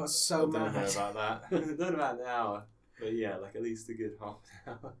I got so I don't know mad. about that. I don't know about an hour. But yeah, like at least a good half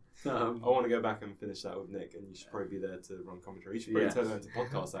an hour. I want to go back and finish that with Nick, and you should probably be there to run commentary. You should probably turn that into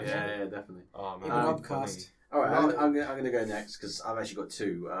podcast, actually. Yeah, definitely. Oh, man. podcast. All right, I'm going to go next because I've actually got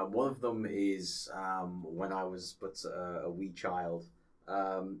two. One of them is when I was but a wee child.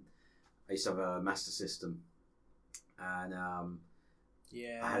 I used to have a Master System, and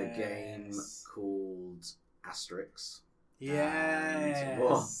I had a game called Asterix.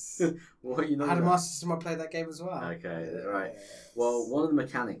 Yes. What you know? I had a Master System. I played that game as well. Okay, right. Well, one of the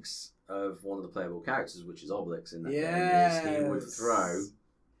mechanics of one of the playable characters, which is Obelix in that game, is he would throw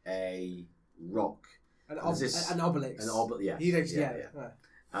a rock. An Obelix. An Obelix,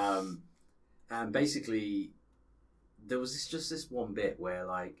 yeah. And basically, there was just this one bit where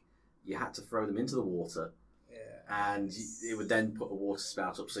like you had to throw them into the water. And it would then put a water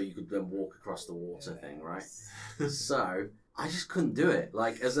spout up so you could then walk across the water thing, right? So I just couldn't do it.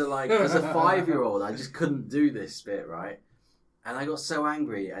 Like as a 5-year-old, I just couldn't do this bit, right? And I got so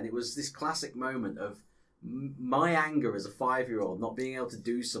angry, and it was this classic moment of my anger as a 5-year-old not being able to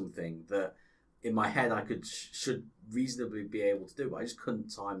do something that in my head I should reasonably be able to do, but I just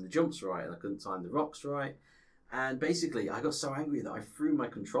couldn't time the jumps right, and I couldn't time the rocks right. And basically, I got so angry that I threw my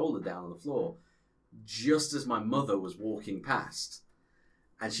controller down on the floor just as my mother was walking past,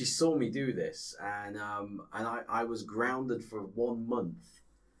 and she saw me do this, and I was grounded for 1 month.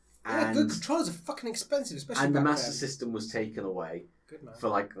 And good controllers are fucking expensive, especially. And the back Master then. System was taken away Good man. for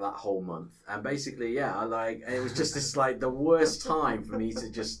like that whole month, and basically, it was just this like the worst time for me to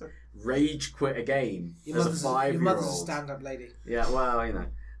just rage quit a game as a 5-year-old. Your mother's a stand-up lady. Yeah, well, you know.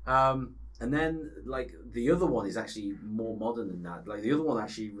 And then, like, the other one is actually more modern than that. Like, the other one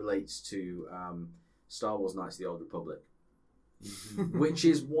actually relates to Star Wars Knights of the Old Republic, which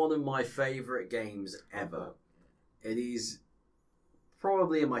is one of my favourite games ever. It is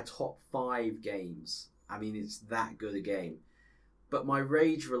probably in my top 5 games. I mean, it's that good a game. But my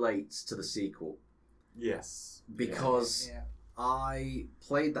rage relates to the sequel. Yes. Because I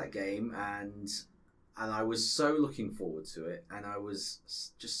played that game and I was so looking forward to it, and I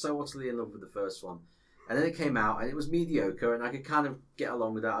was just so utterly in love with the first one. And then it came out, and it was mediocre, and I could kind of get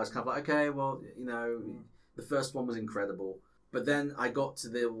along with that. I was kind of like, okay, well, you know, the first one was incredible. But then I got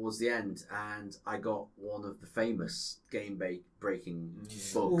towards the end, and I got one of the famous game-breaking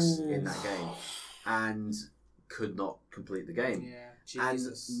bugs in that game, and could not complete the game. Yeah,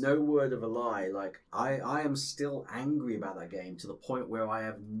 Jesus. And no word of a lie, like, I am still angry about that game to the point where I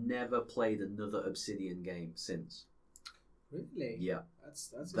have never played another Obsidian game since. Really? Yeah.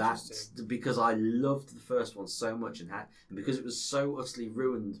 That's interesting. Because I loved the first one so much, and because it was so utterly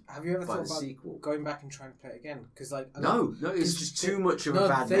ruined. Have you ever by thought the about sequel. Going back and trying to play it again? Because no, it's just too much of a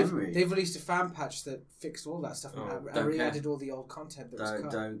bad memory. They've released a fan patch that fixed all that stuff and re-added all the old content that was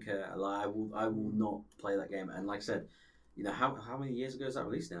cut. Don't care. Like, I will not play that game. And like I said, you know, how many years ago is that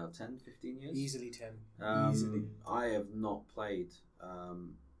released now? 10, 15 years? Easily 10. Easily. I have not played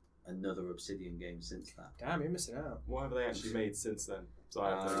another Obsidian game since that. Damn, you're missing out. What have they actually made since then?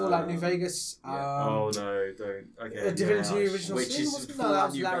 Fallout New Vegas. Oh no, don't. Okay. Divinity Original Sin, wasn't that?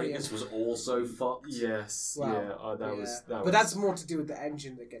 Fallout New Vegas was also fucked. Yes. Well, that was. But that's more to do with the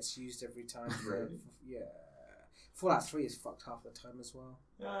engine that gets used every time. Fallout 3 is fucked half the time as well.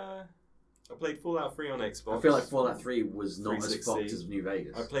 I played Fallout 3 on Xbox. I feel like Fallout 3 was not as fucked as New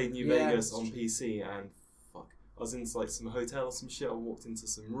Vegas. I played New Vegas on PC, and fuck, I was in like some hotel or some shit. I walked into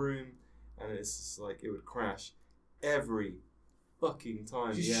some room, and it's just like it would crash every fucking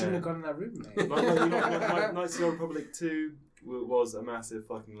time. You shouldn't have gone in that room, mate. Knights of the Old Republic 2 was a massive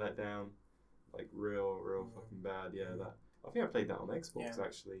fucking letdown, like real fucking bad. Yeah, that. I think I played that on Xbox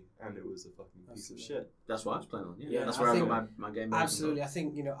actually, and it was a fucking piece of shit. That's what I was playing on. Yeah, that's where I got my game. Absolutely, I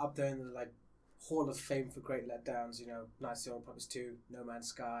think up there in the like Hall of Fame for great letdowns. Knights of the Old Republic 2, No Man's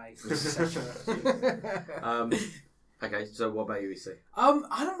Sky, etc. Okay, so what about you, EC?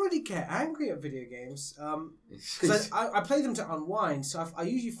 I don't really get angry at video games. Because I play them to unwind. So I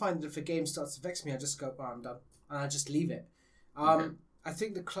usually find that if a game starts to vex me, I just go, "Oh, I'm done," and I just leave it. I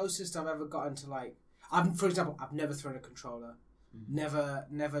think the closest I've ever gotten to for example, I've never thrown a controller. Never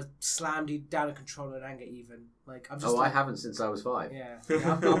slammed down a controller in anger even. I haven't since I was 5. Yeah,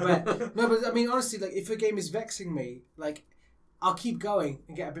 I'll bet. No, but I mean, honestly, if a game is vexing me, I'll keep going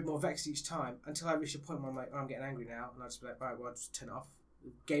and get a bit more vexed each time until I reach a point where I'm like, I'm getting angry now, and I'll just be like, right, well, I'll just turn it off.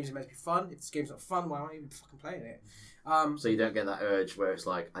 The games are meant to be fun. If this game's not fun, why am I even fucking playing it? So you don't get that urge where it's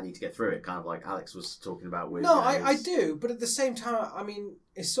like, I need to get through it, kind of like Alex was talking about with... No, I do, but at the same time, I mean,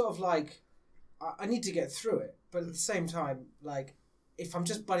 it's sort of like, I need to get through it, but at the same time, if I'm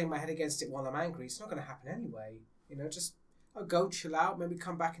just butting my head against it while I'm angry, it's not going to happen anyway. Just I'll go chill out, maybe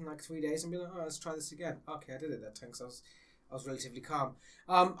come back in like 3 days and be like, oh, let's try this again. Okay, I did it that time because I was relatively calm.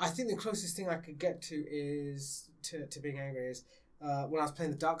 I think the closest thing I could get to being angry is when I was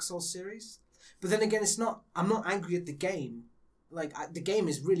playing the Dark Souls series. But then again, I'm not angry at the game. Like, the game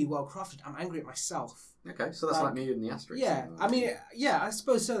is really well crafted. I'm angry at myself. Okay, so that's like me and the asterisk. Yeah, I mean, I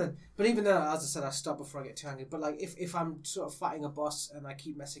suppose so then. But even then, as I said, I stop before I get too angry. But like, if I'm sort of fighting a boss and I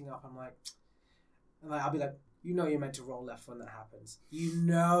keep messing up, I'll be like, you know you're meant to roll left when that happens. You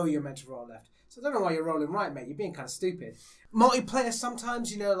know you're meant to roll left. So I don't know why you're rolling right, mate. You're being kind of stupid. Multiplayer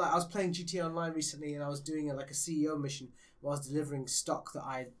sometimes, like I was playing GTA Online recently and I was doing a CEO mission where I was delivering stock that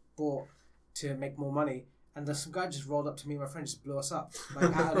I had bought to make more money. And some guy just rolled up to me and my friend just blew us up,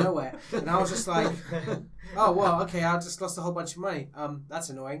 like out of nowhere. And I was just like, oh, well, okay, I just lost a whole bunch of money. That's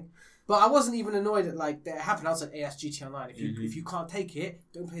annoying. But I wasn't even annoyed at that it happened. I was like, hey, that's GTA Online. If you can't take it,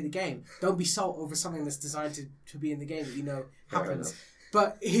 don't play the game. Don't be salt over something that's designed to be in the game that you know happens.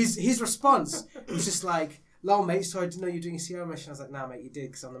 But his response was just like, lol, mate, sorry, I didn't know you were doing a CO mission. I was like, nah, mate, you did,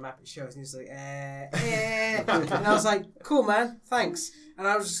 because on the map it shows. And he was like, And I was like, cool, man, thanks. And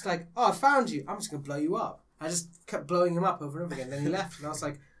I was just like, oh, I found you. I'm just going to blow you up. I just kept blowing him up over and over again. Then he left, and I was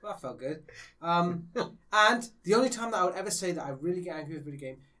like, well, that felt good. And the only time that I would ever say that I really get angry with a video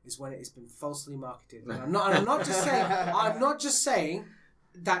game is when it has been falsely marketed. And I'm not just saying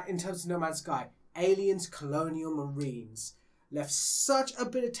that in terms of No Man's Sky. Aliens, Colonial Marines left such a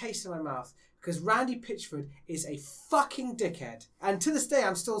bitter taste in my mouth because Randy Pitchford is a fucking dickhead. And to this day,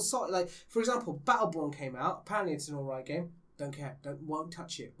 I'm still sorry. Like, for example, Battleborn came out. Apparently, it's an alright game. Don't care. Won't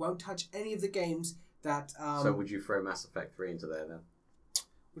touch it. Won't touch any of the games that. So would you throw Mass Effect 3 into there then?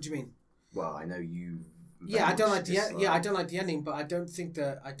 What do you mean? Well, I know you. Yeah, I don't like the ending, but I do not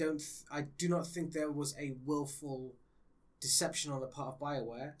think there was a willful deception on the part of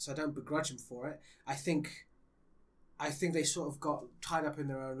BioWare, so I don't begrudge them for it. I think they sort of got tied up in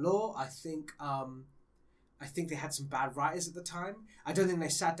their own lore. I think they had some bad writers at the time. I don't think they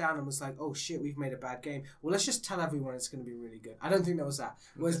sat down and was like, oh shit, we've made a bad game. Well, let's just tell everyone it's going to be really good. I don't think there was that.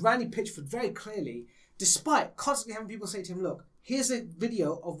 Whereas Randy Pitchford very clearly, despite constantly having people say to him, look, here's a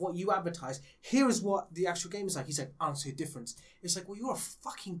video of what you advertise. Here is what the actual game is like. He's like, I don't see a difference. It's like, well, you're a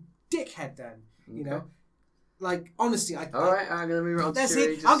fucking dickhead then, you know? Like, honestly, I'm going to move on to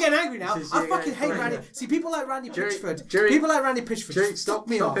Jury. I'm getting angry now. I fucking hate Randy. See, people like Randy Pitchford. People like Randy Pitchford. Jury, stop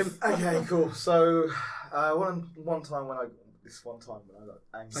me off. Him. Okay, cool. So, one time when I got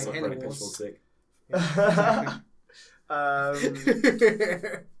angry. Randy Pitchford's sick.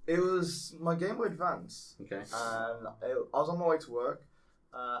 It was my Game Boy Advance. Okay. And I was on my way to work,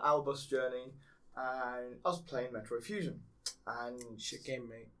 hour bus journey, and I was playing Metroid Fusion. And shit game,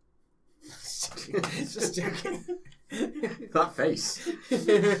 mate. Just joking. That face.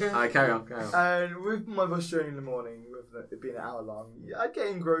 Alright, carry on. And with my bus journey in the morning, with it being an hour long, I'd get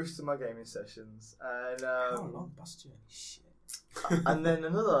engrossed in my gaming sessions. And hour long bus journey, shit. And then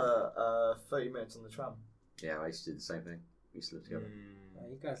another 30 minutes on the tram. Yeah, I used to do the same thing. We used to live together.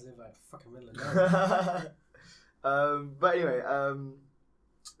 You guys live like fucking middle of nowhere. But anyway,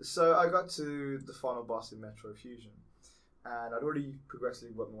 so I got to the final boss in Metroid Fusion. And I'd already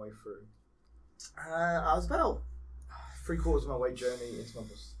progressively worked my way through. I was about 3/4 of my way journey into my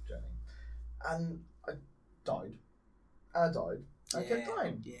bus journey. And I died. I kept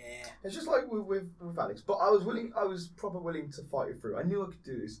dying. Yeah. It's just like with Alex. But I was proper willing to fight it through. I knew I could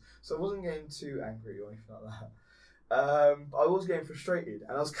do this. So I wasn't getting too angry or anything like that. I was getting frustrated,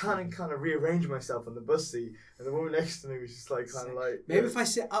 and I was kind of rearranging myself on the bus seat, and the woman next to me was just like maybe if I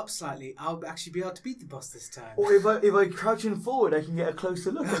sit up slightly, I'll actually be able to beat the boss this time. Or if I crouch in forward, I can get a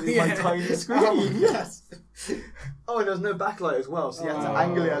closer look at my tiny screen. Yes. Oh, and there was no backlight as well, so you had to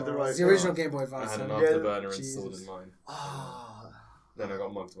angle it at the right. It's the original Game Boy Advance. I had an afterburner installed in mine. Then I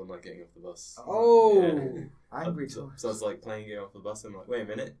got mugged one night getting off the bus. Angry so I was like playing it off the bus, and I'm like, wait a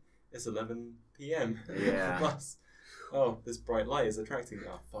minute, it's 11 p.m. Yeah. The bus. Oh, this bright light is attracting me.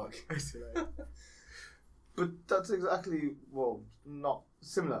 Oh, fuck. But that's exactly, not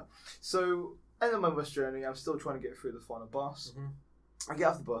similar. So, end of my bus journey, I'm still trying to get through the final boss. Mm-hmm. I get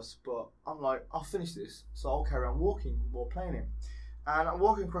off the bus, but I'm like, I'll finish this, so I'll carry on walking while playing it. And I'm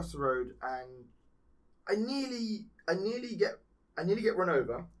walking across the road, and I nearly get run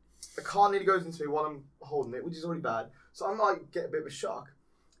over. A car nearly goes into me while I'm holding it, which is already bad. So I'm like, get a bit of a shock.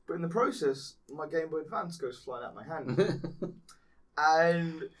 But in the process, my Game Boy Advance goes flying out my hand.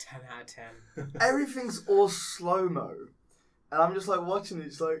 And 10 out of 10. Everything's all slow-mo. And I'm just like watching it,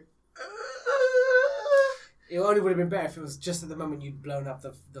 it's like... It only would have been better if it was just at the moment you'd blown up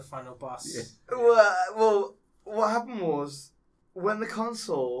the final boss. Yeah. Well, what happened was, when the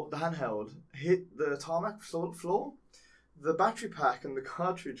console, the handheld, hit the tarmac floor, the battery pack and the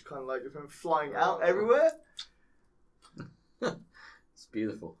cartridge kind of like just went flying out everywhere. It's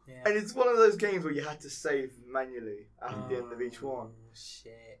beautiful. Yeah. And it's one of those games where you had to save manually at the end of each one.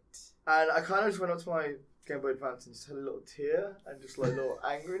 Shit. And I kind of just went up to my Game Boy Advance and just had a little tear and just like a little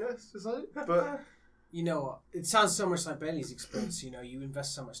angriness. Just like, but you know what? It sounds so much like Bailey's experience. You know, you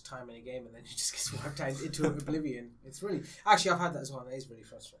invest so much time in a game and then you just get wiped out into oblivion. It's really... Actually, I've had that as well, and it is really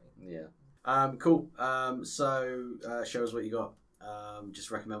frustrating. Yeah. Cool. So, show us what you got. Just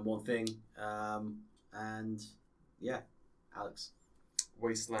recommend one thing. And, yeah. Alex.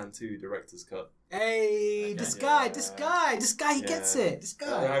 Wasteland 2 Director's Cut. Hey, Okay. this guy, he gets it. This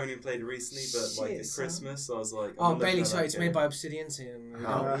guy. I haven't even played it recently, but Shit, like it's son. Christmas, so I was like... Oh, Bailey, sorry, it's made by Obsidian, so you don't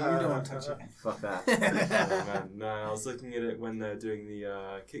want to touch it. Fuck that. Oh, man. No, I was looking at it when they're doing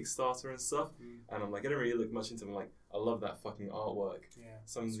the Kickstarter and stuff, and I'm like, I don't really look much into them. I'm like, I love that fucking artwork. Yeah,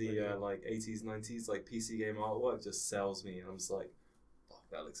 Some of the really good. like 80s, 90s like PC game artwork just sells me, and I'm just like, fuck,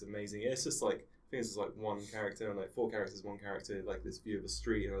 that looks amazing. It's just like, I think it's just like one character, and like 4 characters, one character, like this view of a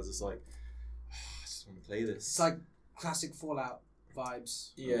street, and I was just like, I just want to play this. It's like classic Fallout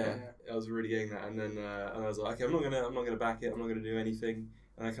vibes. Yeah, I was really getting that, and then and I was like, okay, I'm not gonna back it. I'm not gonna do anything,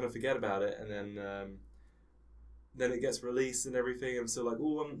 and I kind of forget about it, and then it gets released and everything. I'm still like,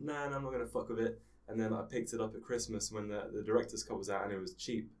 oh, I'm not gonna fuck with it. And then I picked it up at Christmas when the director's cut was out, and it was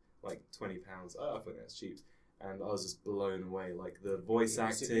cheap, like £20. Oh, I think that's cheap, and I was just blown away. Like the voice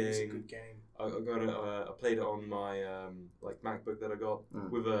acting. It's a good game. I got it. I played it on my like MacBook that I got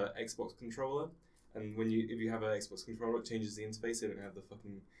with a Xbox controller. And if you have an Xbox controller, it changes the interface. They don't have the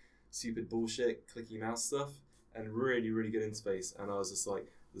fucking stupid bullshit clicky mouse stuff. And really, really good interface. And I was just like,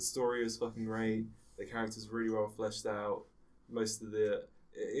 the story was fucking great. The characters really well fleshed out. Most of it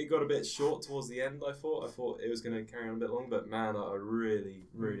got a bit short towards the end. I thought it was going to carry on a bit long, but man, I really,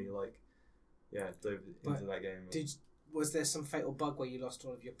 really dove into that game. Was there some fatal bug where you lost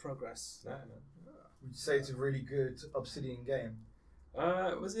all of your progress? Nah, man. would you say it's a really good Obsidian game?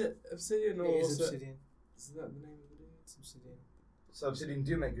 Was it Obsidian or It is was Obsidian. Is that the name of the game? It's Obsidian. So Obsidian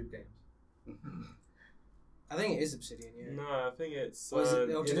do make good games. I think it is Obsidian, yeah. No, I think it's Or is it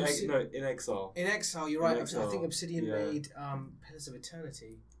In Exile. In Exile, you're right. Exile, I think Obsidian yeah. made Pillars of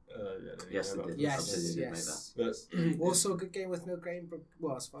Eternity. Yes, it did. Yes, Obsidian did yes. make that. Also a good game with no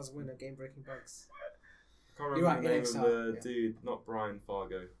well, as far as I know, game-breaking bugs. I can't You're remember right, the in name Exile, of the yeah. dude, not Brian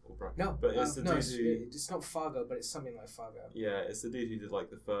Fargo or Brian. No, but it's the no, dude who. it's not Fargo, but it's something like Fargo. Yeah, it's the dude who did like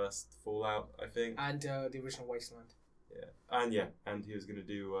the first Fallout, I think. And the original Wasteland. And he was gonna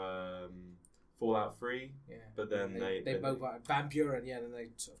do Fallout 3. Yeah. But then they both Van Buren, yeah, and then they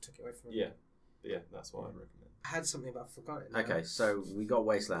sort of took it away from him. Yeah, that's what I'd recommend. I had something, but I forgot it now. Okay, so we got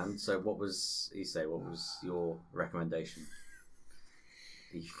Wasteland. So what was Issei? What was your recommendation?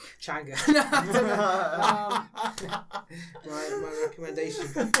 Changa. My recommendation.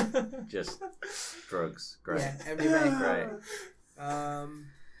 Just drugs. Great. Yeah, MDMA. Great.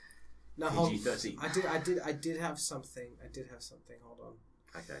 No, hold. PG-13. I did have something. Hold on.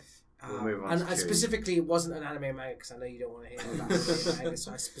 Okay. We'll move on and to Chewie. Specifically, it wasn't an anime manga because I know you don't want to hear about anime manga,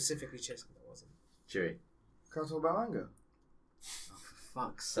 so I specifically chose something that wasn't. Chewie. Can I talk about manga? Oh, for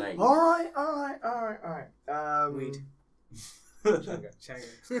fuck's sake. Alright. Weed. Changa.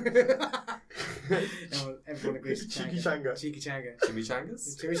 Everyone agrees. Cheeky Changa. Cheeky Changa. Chimichangas?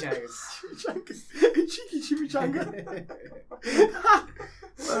 Chimichangas. Cheeky chimichanga.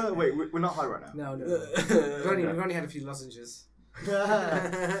 Wait, we're not high right now. No. We've only had a few lozenges.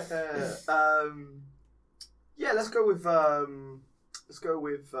 Yeah, let's go with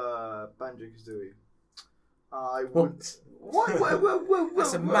Banjo-Kazooie. I would. What?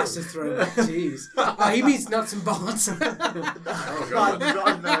 That's a massive throwback. Jeez. Oh, he means nuts and bolts. Oh God, no.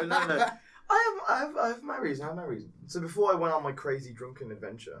 I have my reason. So before I went on my crazy drunken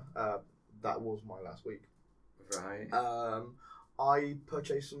adventure, that was my last week. Right. I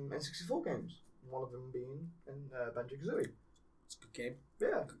purchased some N64 games. One of them being Banjo-Kazooie. It's a good game.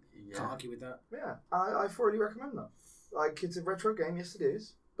 Yeah. Can't argue with that. Yeah, I thoroughly recommend that. Like, it's a retro game, yes it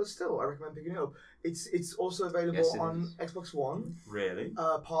is, but still, I recommend picking it up. It's also available on Xbox One. Really?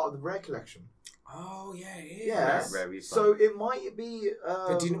 Part of the Rare Collection. Oh yeah, it is. Yeah. Rare So it might be.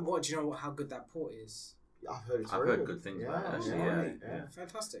 But do you know how good that port is? I've heard it's I've very heard good things yeah, about it. Actually, Right. yeah.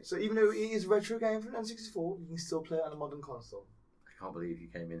 Fantastic. So even though it is a retro game for an N64, you can still play it on a modern console. I can't believe you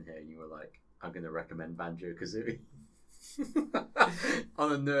came in here and you were like, "I'm going to recommend Banjo-Kazooie."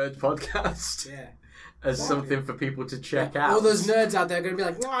 On a nerd podcast. Yeah. As something for people to check out. All those nerds out there are going to be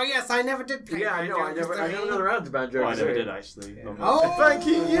like, "Oh yes, I never did play." Yeah, I know. I never got around to Banjo-Kazooie. Well, I never did actually. Yeah. Not much. Oh,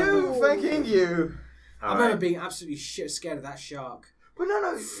 Thanking you. I remember being absolutely shit scared of that shark. But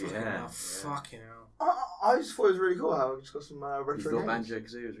no. Yeah. Fucking hell. I just thought it was really cool how we just got some retro You thought games.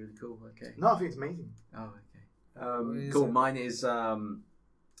 Banjo-Kazooie was really cool? Okay. No, I think it's amazing. Oh, okay. Cool. Mine is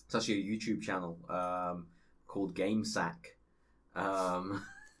it's actually a YouTube channel called GameSack.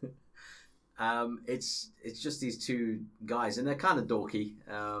 It's just these two guys, and they're kind of dorky,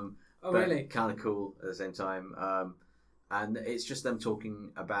 but really? kind of cool at the same time. And it's just them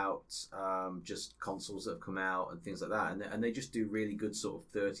talking about just consoles that have come out and things like that, and they just do really good sort of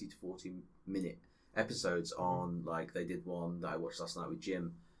 30 to 40 minute episodes on, like they did one that I watched last night with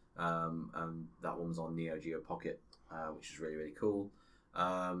Jim, and that one was on Neo Geo Pocket, which is really, really cool.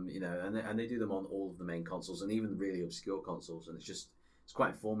 And they do them on all of the main consoles and even really obscure consoles, and it's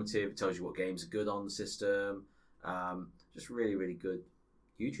quite informative. It tells you what games are good on the system. Just really, really good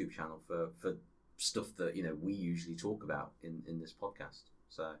YouTube channel for stuff that we usually talk about in this podcast.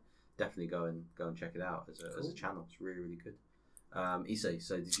 So definitely go and check it out as a channel. It's really, really good. Issei,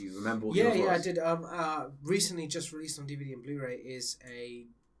 so did you remember what yours was? I did. Recently just released on DVD and Blu-ray is a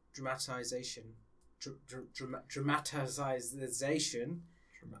dramatization,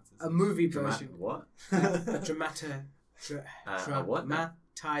 a movie version. What? Dramatization.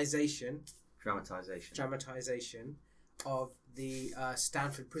 Dramatization of the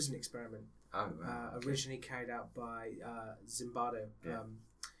Stanford Prison Experiment. Oh, right. Okay. Originally carried out by Zimbardo. Yeah.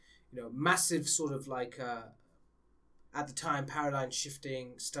 Massive sort of like at the time paradigm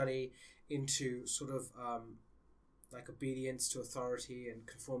shifting study into sort of like obedience to authority and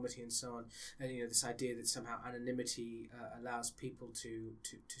conformity and so on, and this idea that somehow anonymity allows people to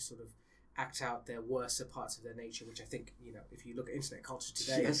sort of act out their worser parts of their nature, which I think if you look at internet culture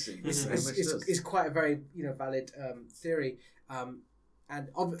today, yes, is quite a very valid theory. And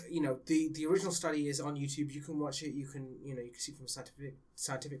the original study is on YouTube. You can watch it. You can see it from a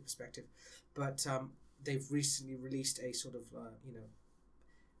scientific perspective, but they've recently released a sort of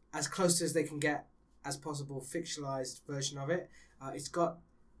as close as they can get as possible fictionalized version of it. It's got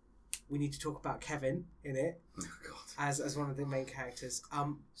we need to talk about Kevin in it as one of the main characters.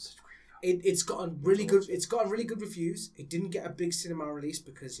 It's gotten really good. It's gotten really good reviews. It didn't get a big cinema release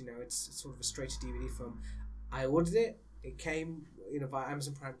because it's sort of a straight to DVD film. I ordered it. It came via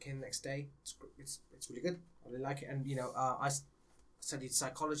Amazon Prime. Came the next day. It's really good. I really like it. And I studied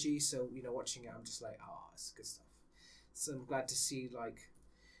psychology, so watching it, I'm just like, it's good stuff. So I'm glad to see like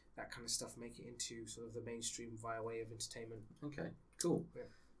that kind of stuff make it into sort of the mainstream via way of entertainment. Okay, cool. Yeah.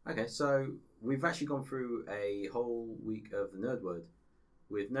 Okay, so we've actually gone through a whole week of the Nerd Word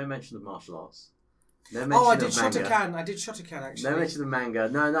with no mention of martial arts. No mention I did of manga. Shotokan. I did Shotokan actually. No mention of manga.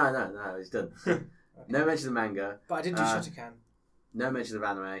 No, it's done. Okay. No mention of manga. But I did do Shotokan. No mention of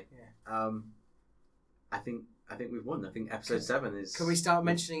anime. Yeah. I think we've won. I think episode 7 is. Can we start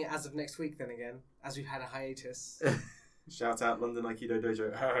mentioning it as of next week then again, as we've had a hiatus? Shout out London Aikido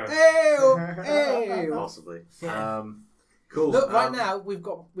Dojo. Hey! Possibly. Yeah. Cool. Look, right now we've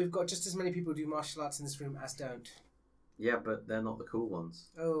got just as many people who do martial arts in this room as don't. Yeah, but they're not the cool ones.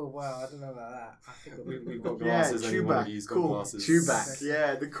 Oh wow, I don't know about that. I think we've got glasses. Only one of you's got glasses. Chewbacca.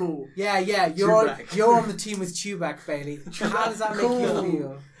 Yeah, the cool. Yeah. You're on the team with Chewbacca, Bailey. How does that make you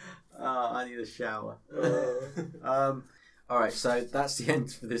feel? I need a shower. All right, so that's the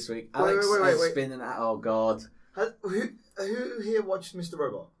end for this week. Alex wait. has been oh god. Who here watched Mr.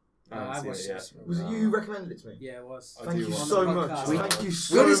 Robot? I watched it. Was it you who recommended it to me? Yeah, it was. Thank you so much. Thank you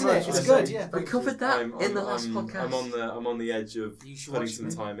so Good, much. isn't it? It's good. Yeah. We covered that in the last podcast. I'm on the edge of putting some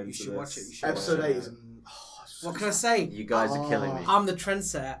time into this. You should watch it. Episode 8 is. What can I say? You guys are killing me. I'm the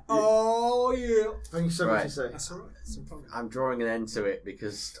trendsetter. Oh yeah. Thank you so much to say. That's alright. I'm drawing an end to it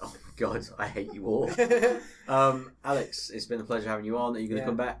because oh my god, I hate you all. Alex, it's been a pleasure having you on. Are you going to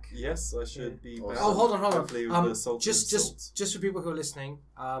come back? Yes, I should be back. Oh, hold on. Hopefully with the salt just for people who are listening,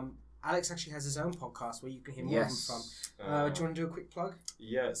 Alex actually has his own podcast where you can hear more of him from. Do you want to do a quick plug?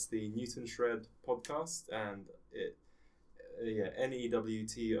 Yeah, it's the Newton Shred podcast, and it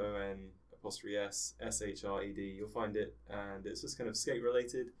NEWTON_SSHRED. You'll find it, and it's just kind of skate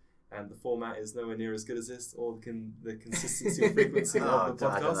related. And the format is nowhere near as good as this, or the consistency or frequency of the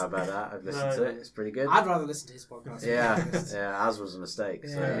podcast. I don't know about that. I've listened to it. It's pretty good. I'd rather listen to his podcast. Yeah, as was a mistake.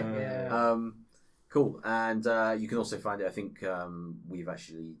 Cool. And you can also find it. I think we've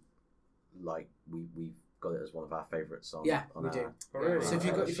actually we've got it as one of our favourites on. Yeah, on we do. So if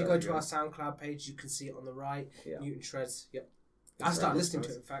you go to our SoundCloud page, you can see it on the right. Yeah. Newton Shreds. Yep. I started listening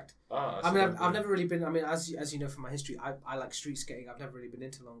to it, in fact. I've never really been. I mean, as you know from my history, I like street skating. I've never really been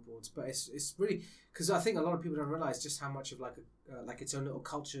into longboards, but it's really because I think a lot of people don't realise just how much of like its own little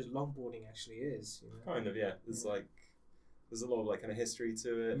culture longboarding actually is. Kind of, yeah. There's a lot of like kind of history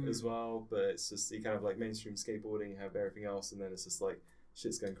to it as well, but it's just you kind of like mainstream skateboarding, you have everything else, and then it's just like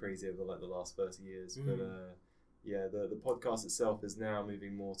shit's going crazy over like the last 30 years. But yeah, the podcast itself is now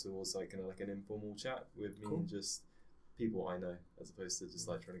moving more towards like kind of like an informal chat with me and just people I know, as opposed to just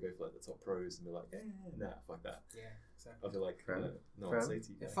like trying to go for like the top pros and be like, nah, fuck that. Yeah, exactly. I feel like no one say to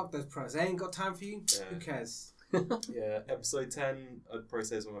you. Yeah, fuck those pros. They ain't got time for you. Yeah. Who cares? Yeah, episode 10 I'd probably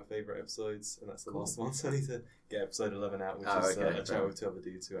say is one of my favourite episodes, and that's the last one, so I need to get episode 11 out, which is a chat with 2 other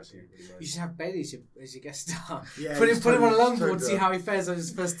dudes who actually really nice. You should have Bailey as your guest star. Yeah, put him on a longboard, totally see how he fares on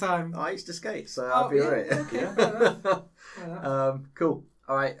his first time. I used to skate, so I'll be alright. Okay, fair enough. Cool.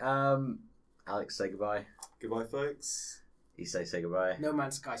 Alright, Alex, say goodbye. Goodbye, folks. Say goodbye. No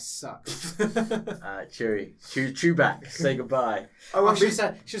Man's Sky sucks. Chew back, say goodbye. I should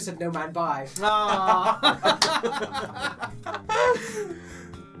have said No Man Bye.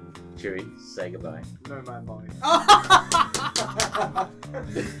 Chewy, say goodbye. No Man Bye.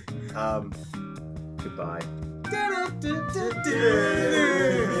 Goodbye.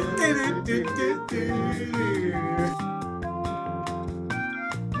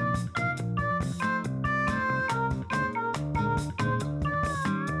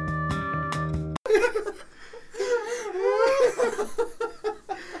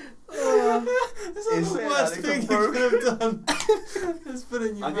 It's the worst thing you could have done. It's put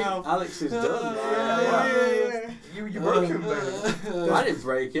in your mouth. Alex is done. Yeah. You broke him, baby. I didn't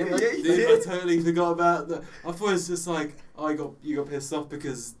break him. Dude, I totally forgot about that. I thought it was just like, you got pissed off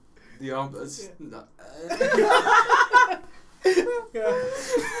because the arm.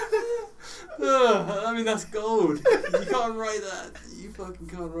 I mean, that's gold. You can't write that. You fucking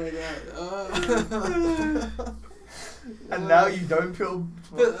can't write that. And now you don't peel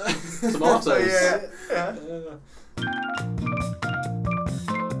tomatoes. Yeah.